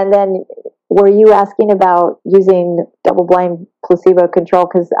 And then, were you asking about using double-blind placebo control?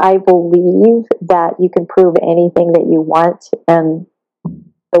 Because I believe that you can prove anything that you want in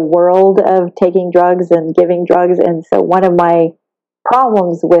the world of taking drugs and giving drugs. And so one of my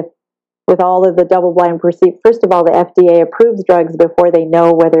problems with all of the double-blind placebo, first of all, the FDA approves drugs before they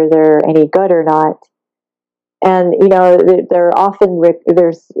know whether they're any good or not. And, they're often,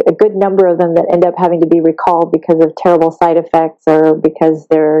 there's a good number of them that end up having to be recalled because of terrible side effects, or because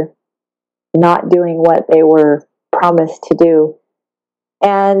they're not doing what they were promised to do.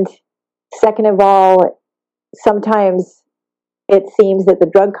 And second of all, sometimes it seems that the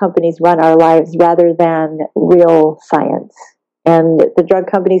drug companies run our lives rather than real science. And the drug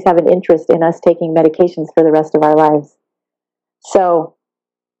companies have an interest in us taking medications for the rest of our lives. So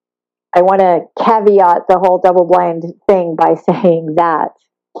I want to caveat the whole double-blind thing by saying that.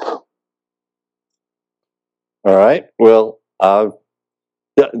 All right. Well,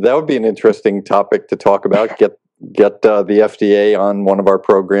 that would be an interesting topic to talk about. Get the FDA on one of our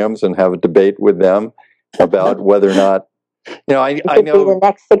programs and have a debate with them about whether or not, I know. Be the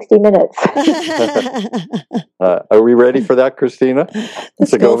next 60 minutes. Are we ready for that, Christina?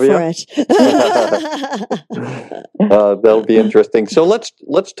 Let's go for it. That'll be interesting. So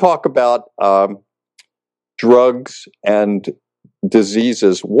let's talk about drugs and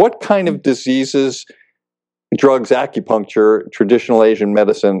diseases. What kind of diseases? Drugs, acupuncture, traditional Asian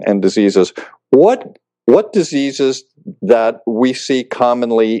medicine, and diseases. What diseases that we see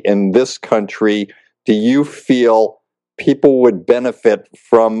commonly in this country do you feel people would benefit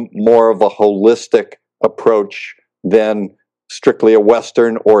from more of a holistic approach than strictly a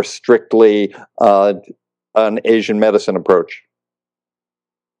Western or strictly an Asian medicine approach?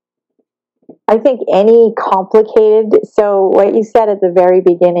 I think any complicated, so what you said at the very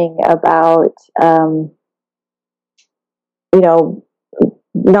beginning about,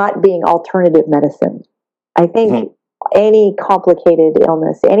 not being alternative medicine. I think any complicated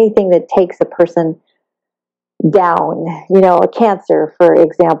illness, anything that takes a person down, a cancer, for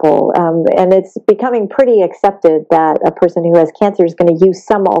example, and it's becoming pretty accepted that a person who has cancer is going to use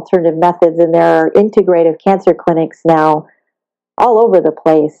some alternative methods, and there are integrative cancer clinics now all over the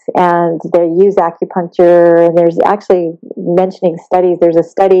place, and they use acupuncture, and there's actually mentioning studies. There's a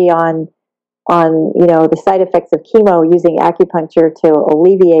study on the side effects of chemo using acupuncture to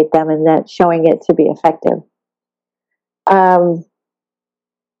alleviate them, and that showing it to be effective.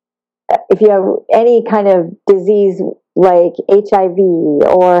 If you have any kind of disease like HIV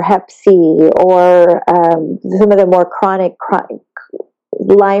or Hep C or some of the more chronic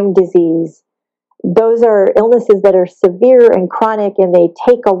Lyme disease, those are illnesses that are severe and chronic, and they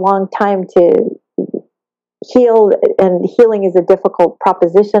take a long time to heal, and healing is a difficult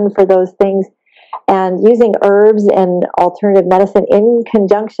proposition for those things. And using herbs and alternative medicine in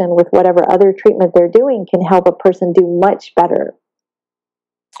conjunction with whatever other treatment they're doing can help a person do much better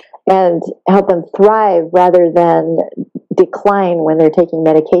and help them thrive rather than decline when they're taking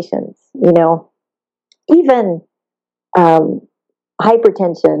medications. Even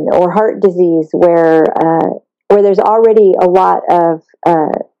hypertension or heart disease, where there's already a lot of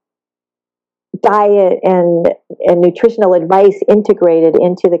diet and nutritional advice integrated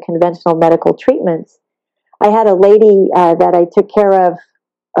into the conventional medical treatments. I had a lady that I took care of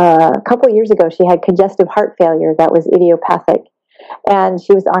a couple years ago. She had congestive heart failure that was idiopathic, and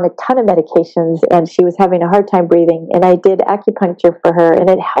she was on a ton of medications, and she was having a hard time breathing, and I did acupuncture for her, and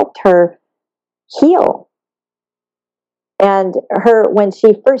it helped her heal. And when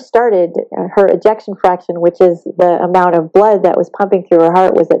she first started, her ejection fraction, which is the amount of blood that was pumping through her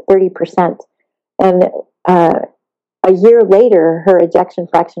heart, was at 30%. And a year later, her ejection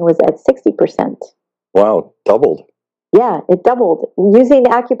fraction was at 60%. Wow, doubled. Yeah, it doubled using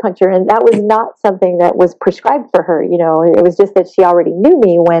acupuncture. And that was not something that was prescribed for her. It was just that she already knew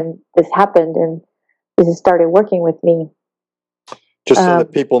me when this happened, and she just started working with me. Just so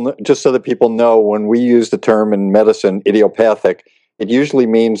that people know, when we use the term in medicine, idiopathic, it usually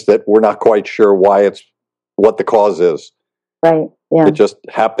means that we're not quite sure what the cause is. Right. Yeah. It just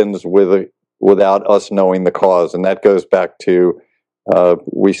happens without us knowing the cause, and that goes back to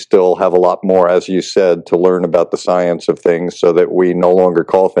we still have a lot more, as you said, to learn about the science of things, so that we no longer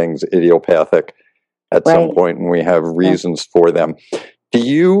call things idiopathic at some point, and we have reasons for them. Do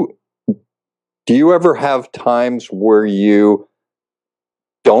you ever have times where you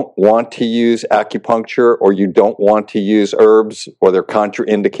don't want to use acupuncture, or you don't want to use herbs, or they're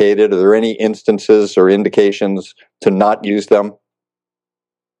contraindicated? Are there any instances or indications to not use them?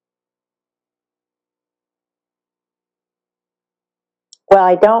 Well,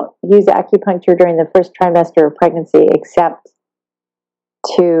 I don't use acupuncture during the first trimester of pregnancy, except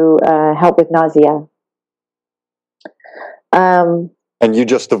to help with nausea. And you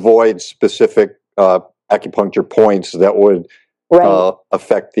just avoid specific acupuncture points that would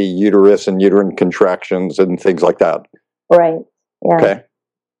affect the uterus and uterine contractions and things like that. Right. Yeah. Okay.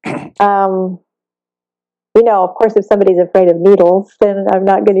 Of course, if somebody's afraid of needles, then I'm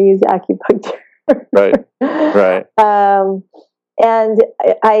not going to use acupuncture. Right. Right. And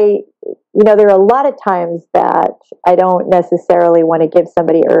there are a lot of times that I don't necessarily want to give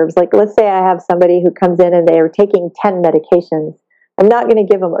somebody herbs. Like, let's say I have somebody who comes in and they are taking 10 medications. I'm not going to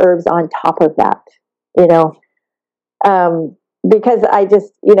give them herbs on top of that, because I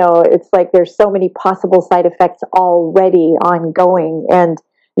just, it's like there's so many possible side effects already ongoing, and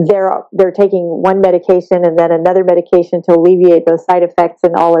they're taking one medication and then another medication to alleviate those side effects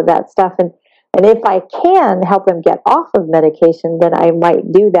and all of that stuff. And if I can help them get off of medication, then I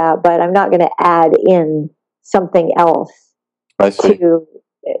might do that, but I'm not going to add in something else. I see. To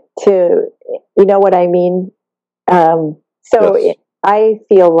you know what I mean? Yes. I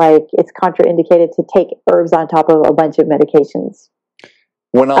feel like it's contraindicated to take herbs on top of a bunch of medications.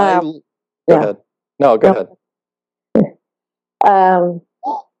 Go ahead. No, go ahead.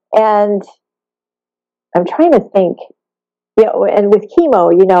 And I'm trying to think, and with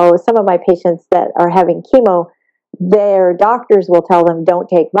chemo, some of my patients that are having chemo, their doctors will tell them, don't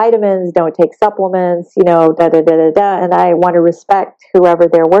take vitamins, don't take supplements, and I want to respect whoever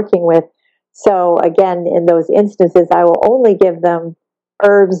they're working with. So again, in those instances, I will only give them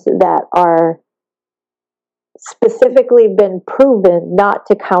herbs that are specifically been proven not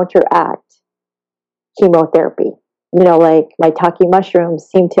to counteract chemotherapy. Like maitake mushrooms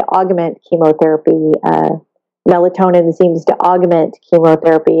seem to augment chemotherapy. melatonin seems to augment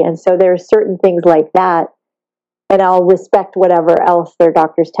chemotherapy. And so there's certain things like that. And I'll respect whatever else their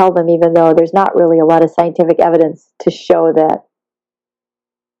doctors tell them, even though there's not really a lot of scientific evidence to show that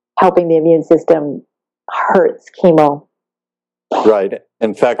helping the immune system hurts chemo. Right.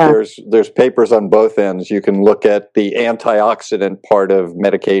 In fact, there's papers on both ends. You can look at the antioxidant part of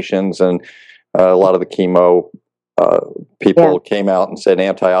medications, and a lot of the chemo people came out and said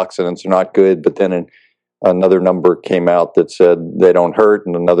antioxidants are not good, but then another number came out that said they don't hurt,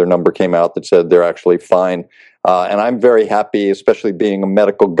 and another number came out that said they're actually fine. And I'm very happy, especially being a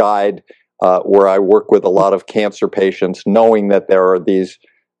medical guide, where I work with a lot of cancer patients, knowing that there are these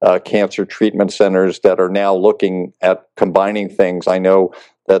cancer treatment centers that are now looking at combining things. I know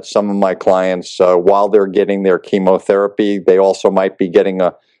that some of my clients, while they're getting their chemotherapy, they also might be getting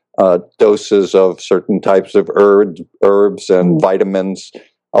doses of certain types of herbs and vitamins,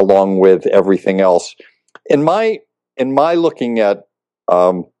 along with everything else. In my looking at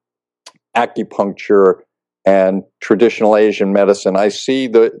acupuncture and traditional Asian medicine, I see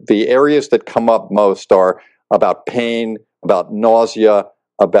the areas that come up most are about pain, about nausea,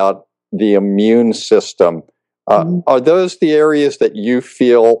 about the immune system. Are those the areas that you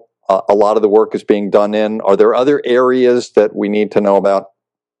feel a lot of the work is being done in? Are there other areas that we need to know about?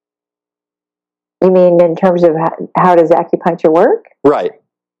 You mean in terms of how does acupuncture work? Right.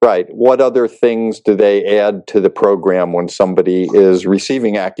 What other things do they add to the program when somebody is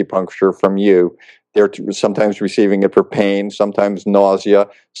receiving acupuncture from you? They're sometimes receiving it for pain, sometimes nausea,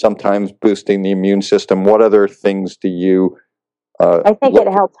 sometimes boosting the immune system. What other things do you I think it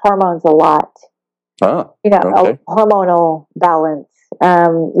helps hormones a lot. Okay. Hormonal balance.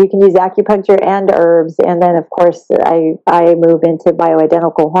 You can use acupuncture and herbs, and then of course I move into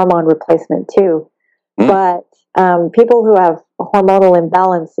bioidentical hormone replacement too. But people who have hormonal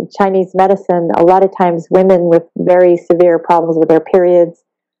imbalance in Chinese medicine, a lot of times women with very severe problems with their periods,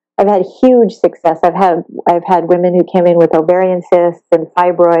 I've had huge success. I've had women who came in with ovarian cysts and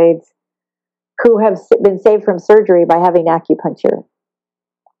fibroids who have been saved from surgery by having acupuncture.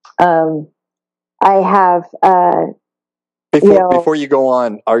 I have before you go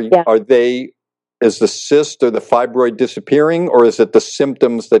on, is the cyst or the fibroid disappearing, or is it the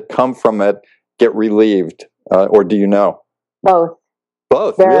symptoms that come from it get relieved, or do you know? Both.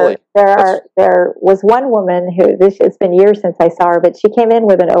 Really? There was one woman who, it's been years since I saw her, but she came in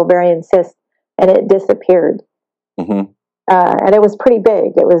with an ovarian cyst and it disappeared. Mm-hmm. And it was pretty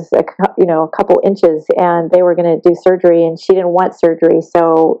big. It was a couple inches, and they were going to do surgery, and she didn't want surgery,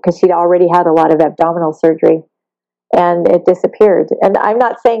 because she'd already had a lot of abdominal surgery, and it disappeared. And I'm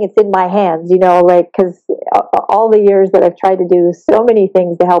not saying it's in my hands, because all the years that I've tried to do so many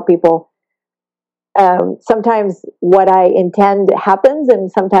things to help people, sometimes what I intend happens,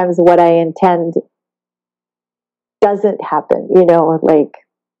 and sometimes what I intend doesn't happen,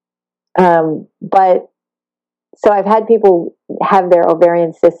 but so I've had people have their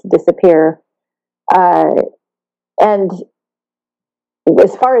ovarian cysts disappear. And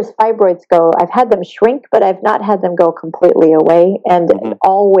as far as fibroids go, I've had them shrink, but I've not had them go completely away. And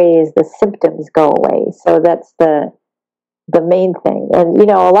always the symptoms go away. So that's the main thing. And,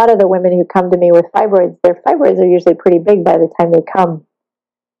 a lot of the women who come to me with fibroids, their fibroids are usually pretty big by the time they come.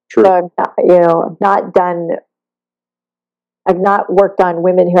 True. So I've not worked on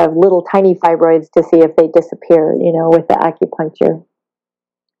women who have little tiny fibroids to see if they disappear, with the acupuncture.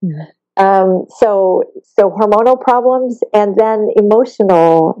 So hormonal problems, and then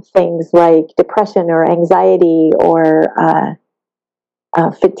emotional things like depression or anxiety or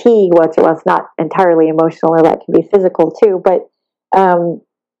fatigue. Well, it's not entirely emotional, that can be physical too. But and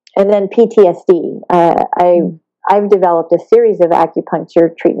then PTSD. I've developed a series of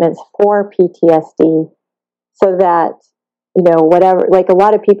acupuncture treatments for PTSD, so that whatever, like a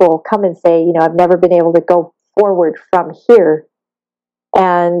lot of people come and say, I've never been able to go forward from here.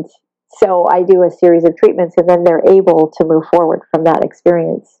 And so I do a series of treatments, and then they're able to move forward from that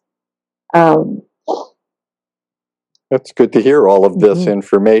experience. That's good to hear all of this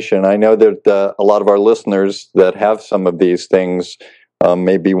information. I know that a lot of our listeners that have some of these things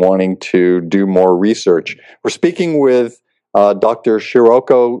may be wanting to do more research. We're speaking with Dr.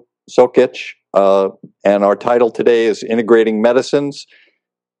 Shiroko Sokich, and our title today is Integrating Medicines.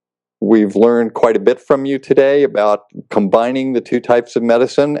 We've learned quite a bit from you today about combining the two types of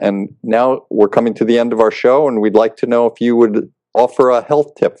medicine, and now we're coming to the end of our show, and we'd like to know if you would offer a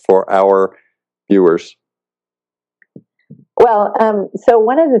health tip for our viewers. Well, so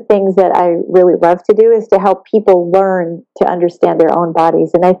one of the things that I really love to do is to help people learn to understand their own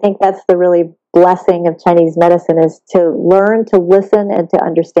bodies, and I think that's the really blessing of Chinese medicine, is to learn to listen and to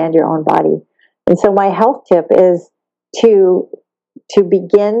understand your own body. And so my health tip is to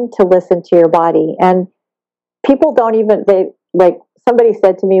begin to listen to your body. And people don't even, like somebody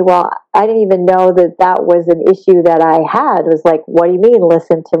said to me, well, I didn't even know that was an issue that I had. It was like, what do you mean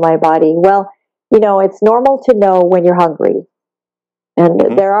listen to my body? Well, it's normal to know when you're hungry.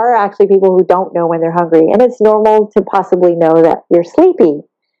 And there are actually people who don't know when they're hungry. And it's normal to possibly know that you're sleepy.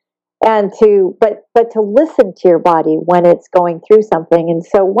 And but to listen to your body when it's going through something. And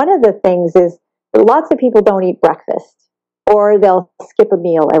so one of the things is lots of people don't eat breakfast, or they'll skip a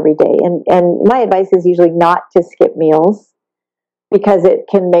meal every day. And my advice is usually not to skip meals, because it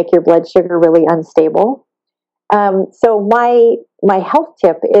can make your blood sugar really unstable. So my health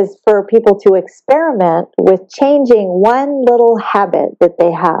tip is for people to experiment with changing one little habit that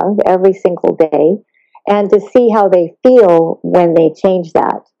they have every single day, and to see how they feel when they change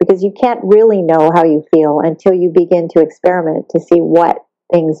that. Because you can't really know how you feel until you begin to experiment to see what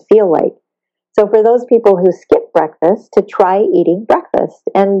things feel like. So for those people who skip breakfast, to try eating breakfast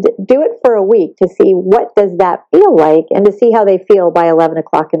and do it for a week to see what does that feel like, and to see how they feel by 11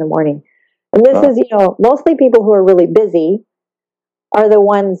 o'clock in the morning. And this is, mostly people who are really busy are the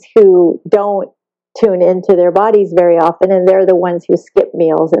ones who don't tune into their bodies very often, and they're the ones who skip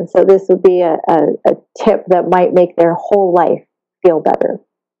meals. And so this would be a tip that might make their whole life feel better.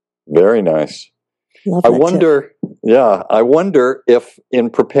 Very nice. Love I that wonder, tip. I wonder if in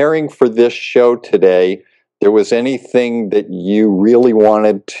preparing for this show today, there was anything that you really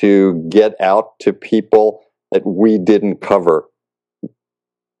wanted to get out to people that we didn't cover.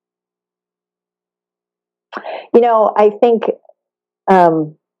 I think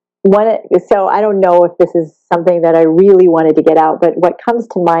so I don't know if this is something that I really wanted to get out, but what comes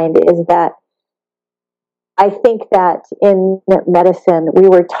to mind is that I think that in medicine, we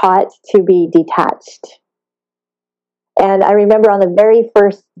were taught to be detached. And I remember on the very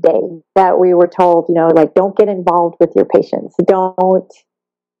first day that we were told, don't get involved with your patients. Don't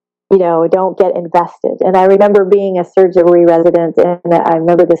get invested. And I remember being a surgery resident, and I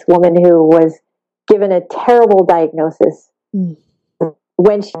remember this woman who was given a terrible diagnosis.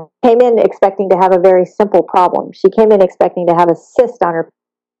 When she came in expecting to have a very simple problem. She came in expecting to have a cyst on her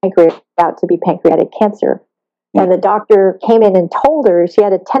pancreas, out to be pancreatic cancer. And the doctor came in and told her she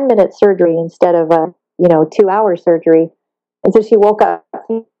had a 10-minute surgery instead of a 2-hour surgery. And so she woke up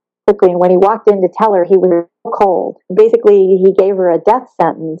quickly, and when he walked in to tell her, he was cold. Basically, he gave her a death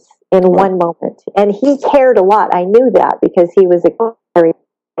sentence in one moment. And he cared a lot. I knew that because he was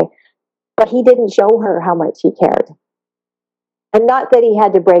but he didn't show her how much he cared. And not that he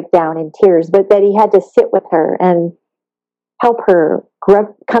had to break down in tears, but that he had to sit with her and help her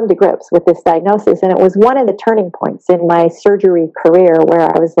come to grips with this diagnosis. And it was one of the turning points in my surgery career where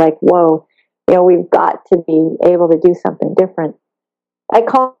I was like, whoa, we've got to be able to do something different. I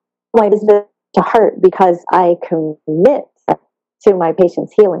call my business to heart because I commit to my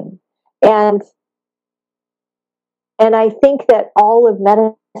patients' healing. And I think that all of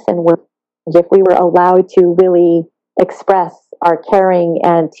medicine would, if we were allowed to really express our caring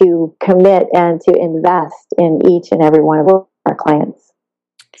and to commit and to invest in each and every one of our clients.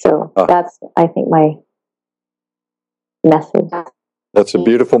 So that's, I think, my message. That's a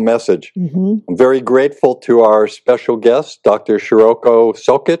beautiful message. Mm-hmm. I'm very grateful to our special guest, Dr. Scirocco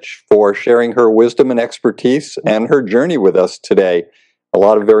Sokich, for sharing her wisdom and expertise and her journey with us today. A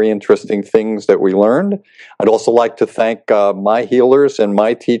lot of very interesting things that we learned. I'd also like to thank my healers and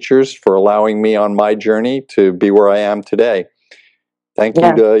my teachers for allowing me on my journey to be where I am today. Thank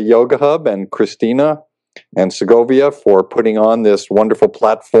you to Yoga Hub and Christina and Segovia for putting on this wonderful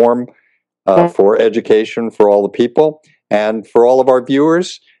platform for education for all the people. And for all of our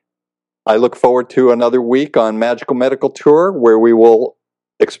viewers, I look forward to another week on Magical Medical Tour, where we will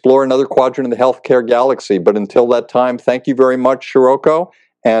explore another quadrant of the healthcare galaxy. But until that time, thank you very much, Scirocco,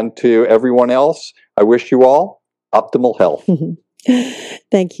 and to everyone else, I wish you all optimal health.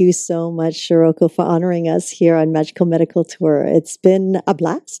 Thank you so much, Scirocco, for honoring us here on Magical Medical Tour. It's been a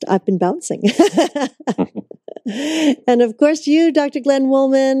blast. I've been bouncing. And of course, you, Dr. Glenn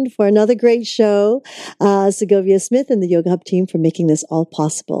Woolman, for another great show. Segovia Smith and the Yoga Hub team for making this all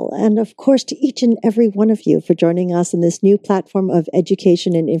possible. And of course, to each and every one of you for joining us in this new platform of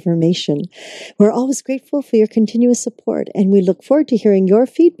education and information. We're always grateful for your continuous support, and we look forward to hearing your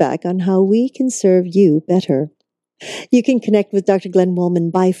feedback on how we can serve you better. You can connect with Dr. Glenn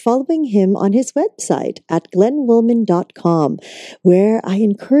Woolman by following him on his website at glennwoolman.com, where I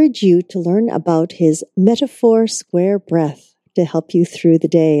encourage you to learn about his Metaphor Square Breath to help you through the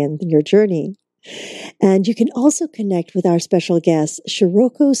day and your journey. And you can also connect with our special guest,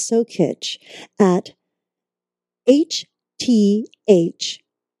 Scirocco Sokich, at hth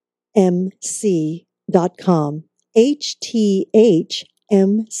HTHMC.com.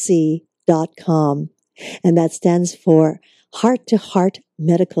 HTHMC.com. And that stands for Heart to Heart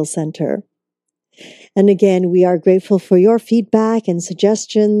Medical Center. And again, we are grateful for your feedback and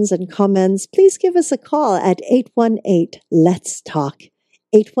suggestions and comments. Please give us a call at 818-LETS-TALK.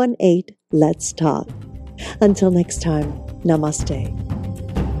 818-LETS-TALK. Until next time, namaste.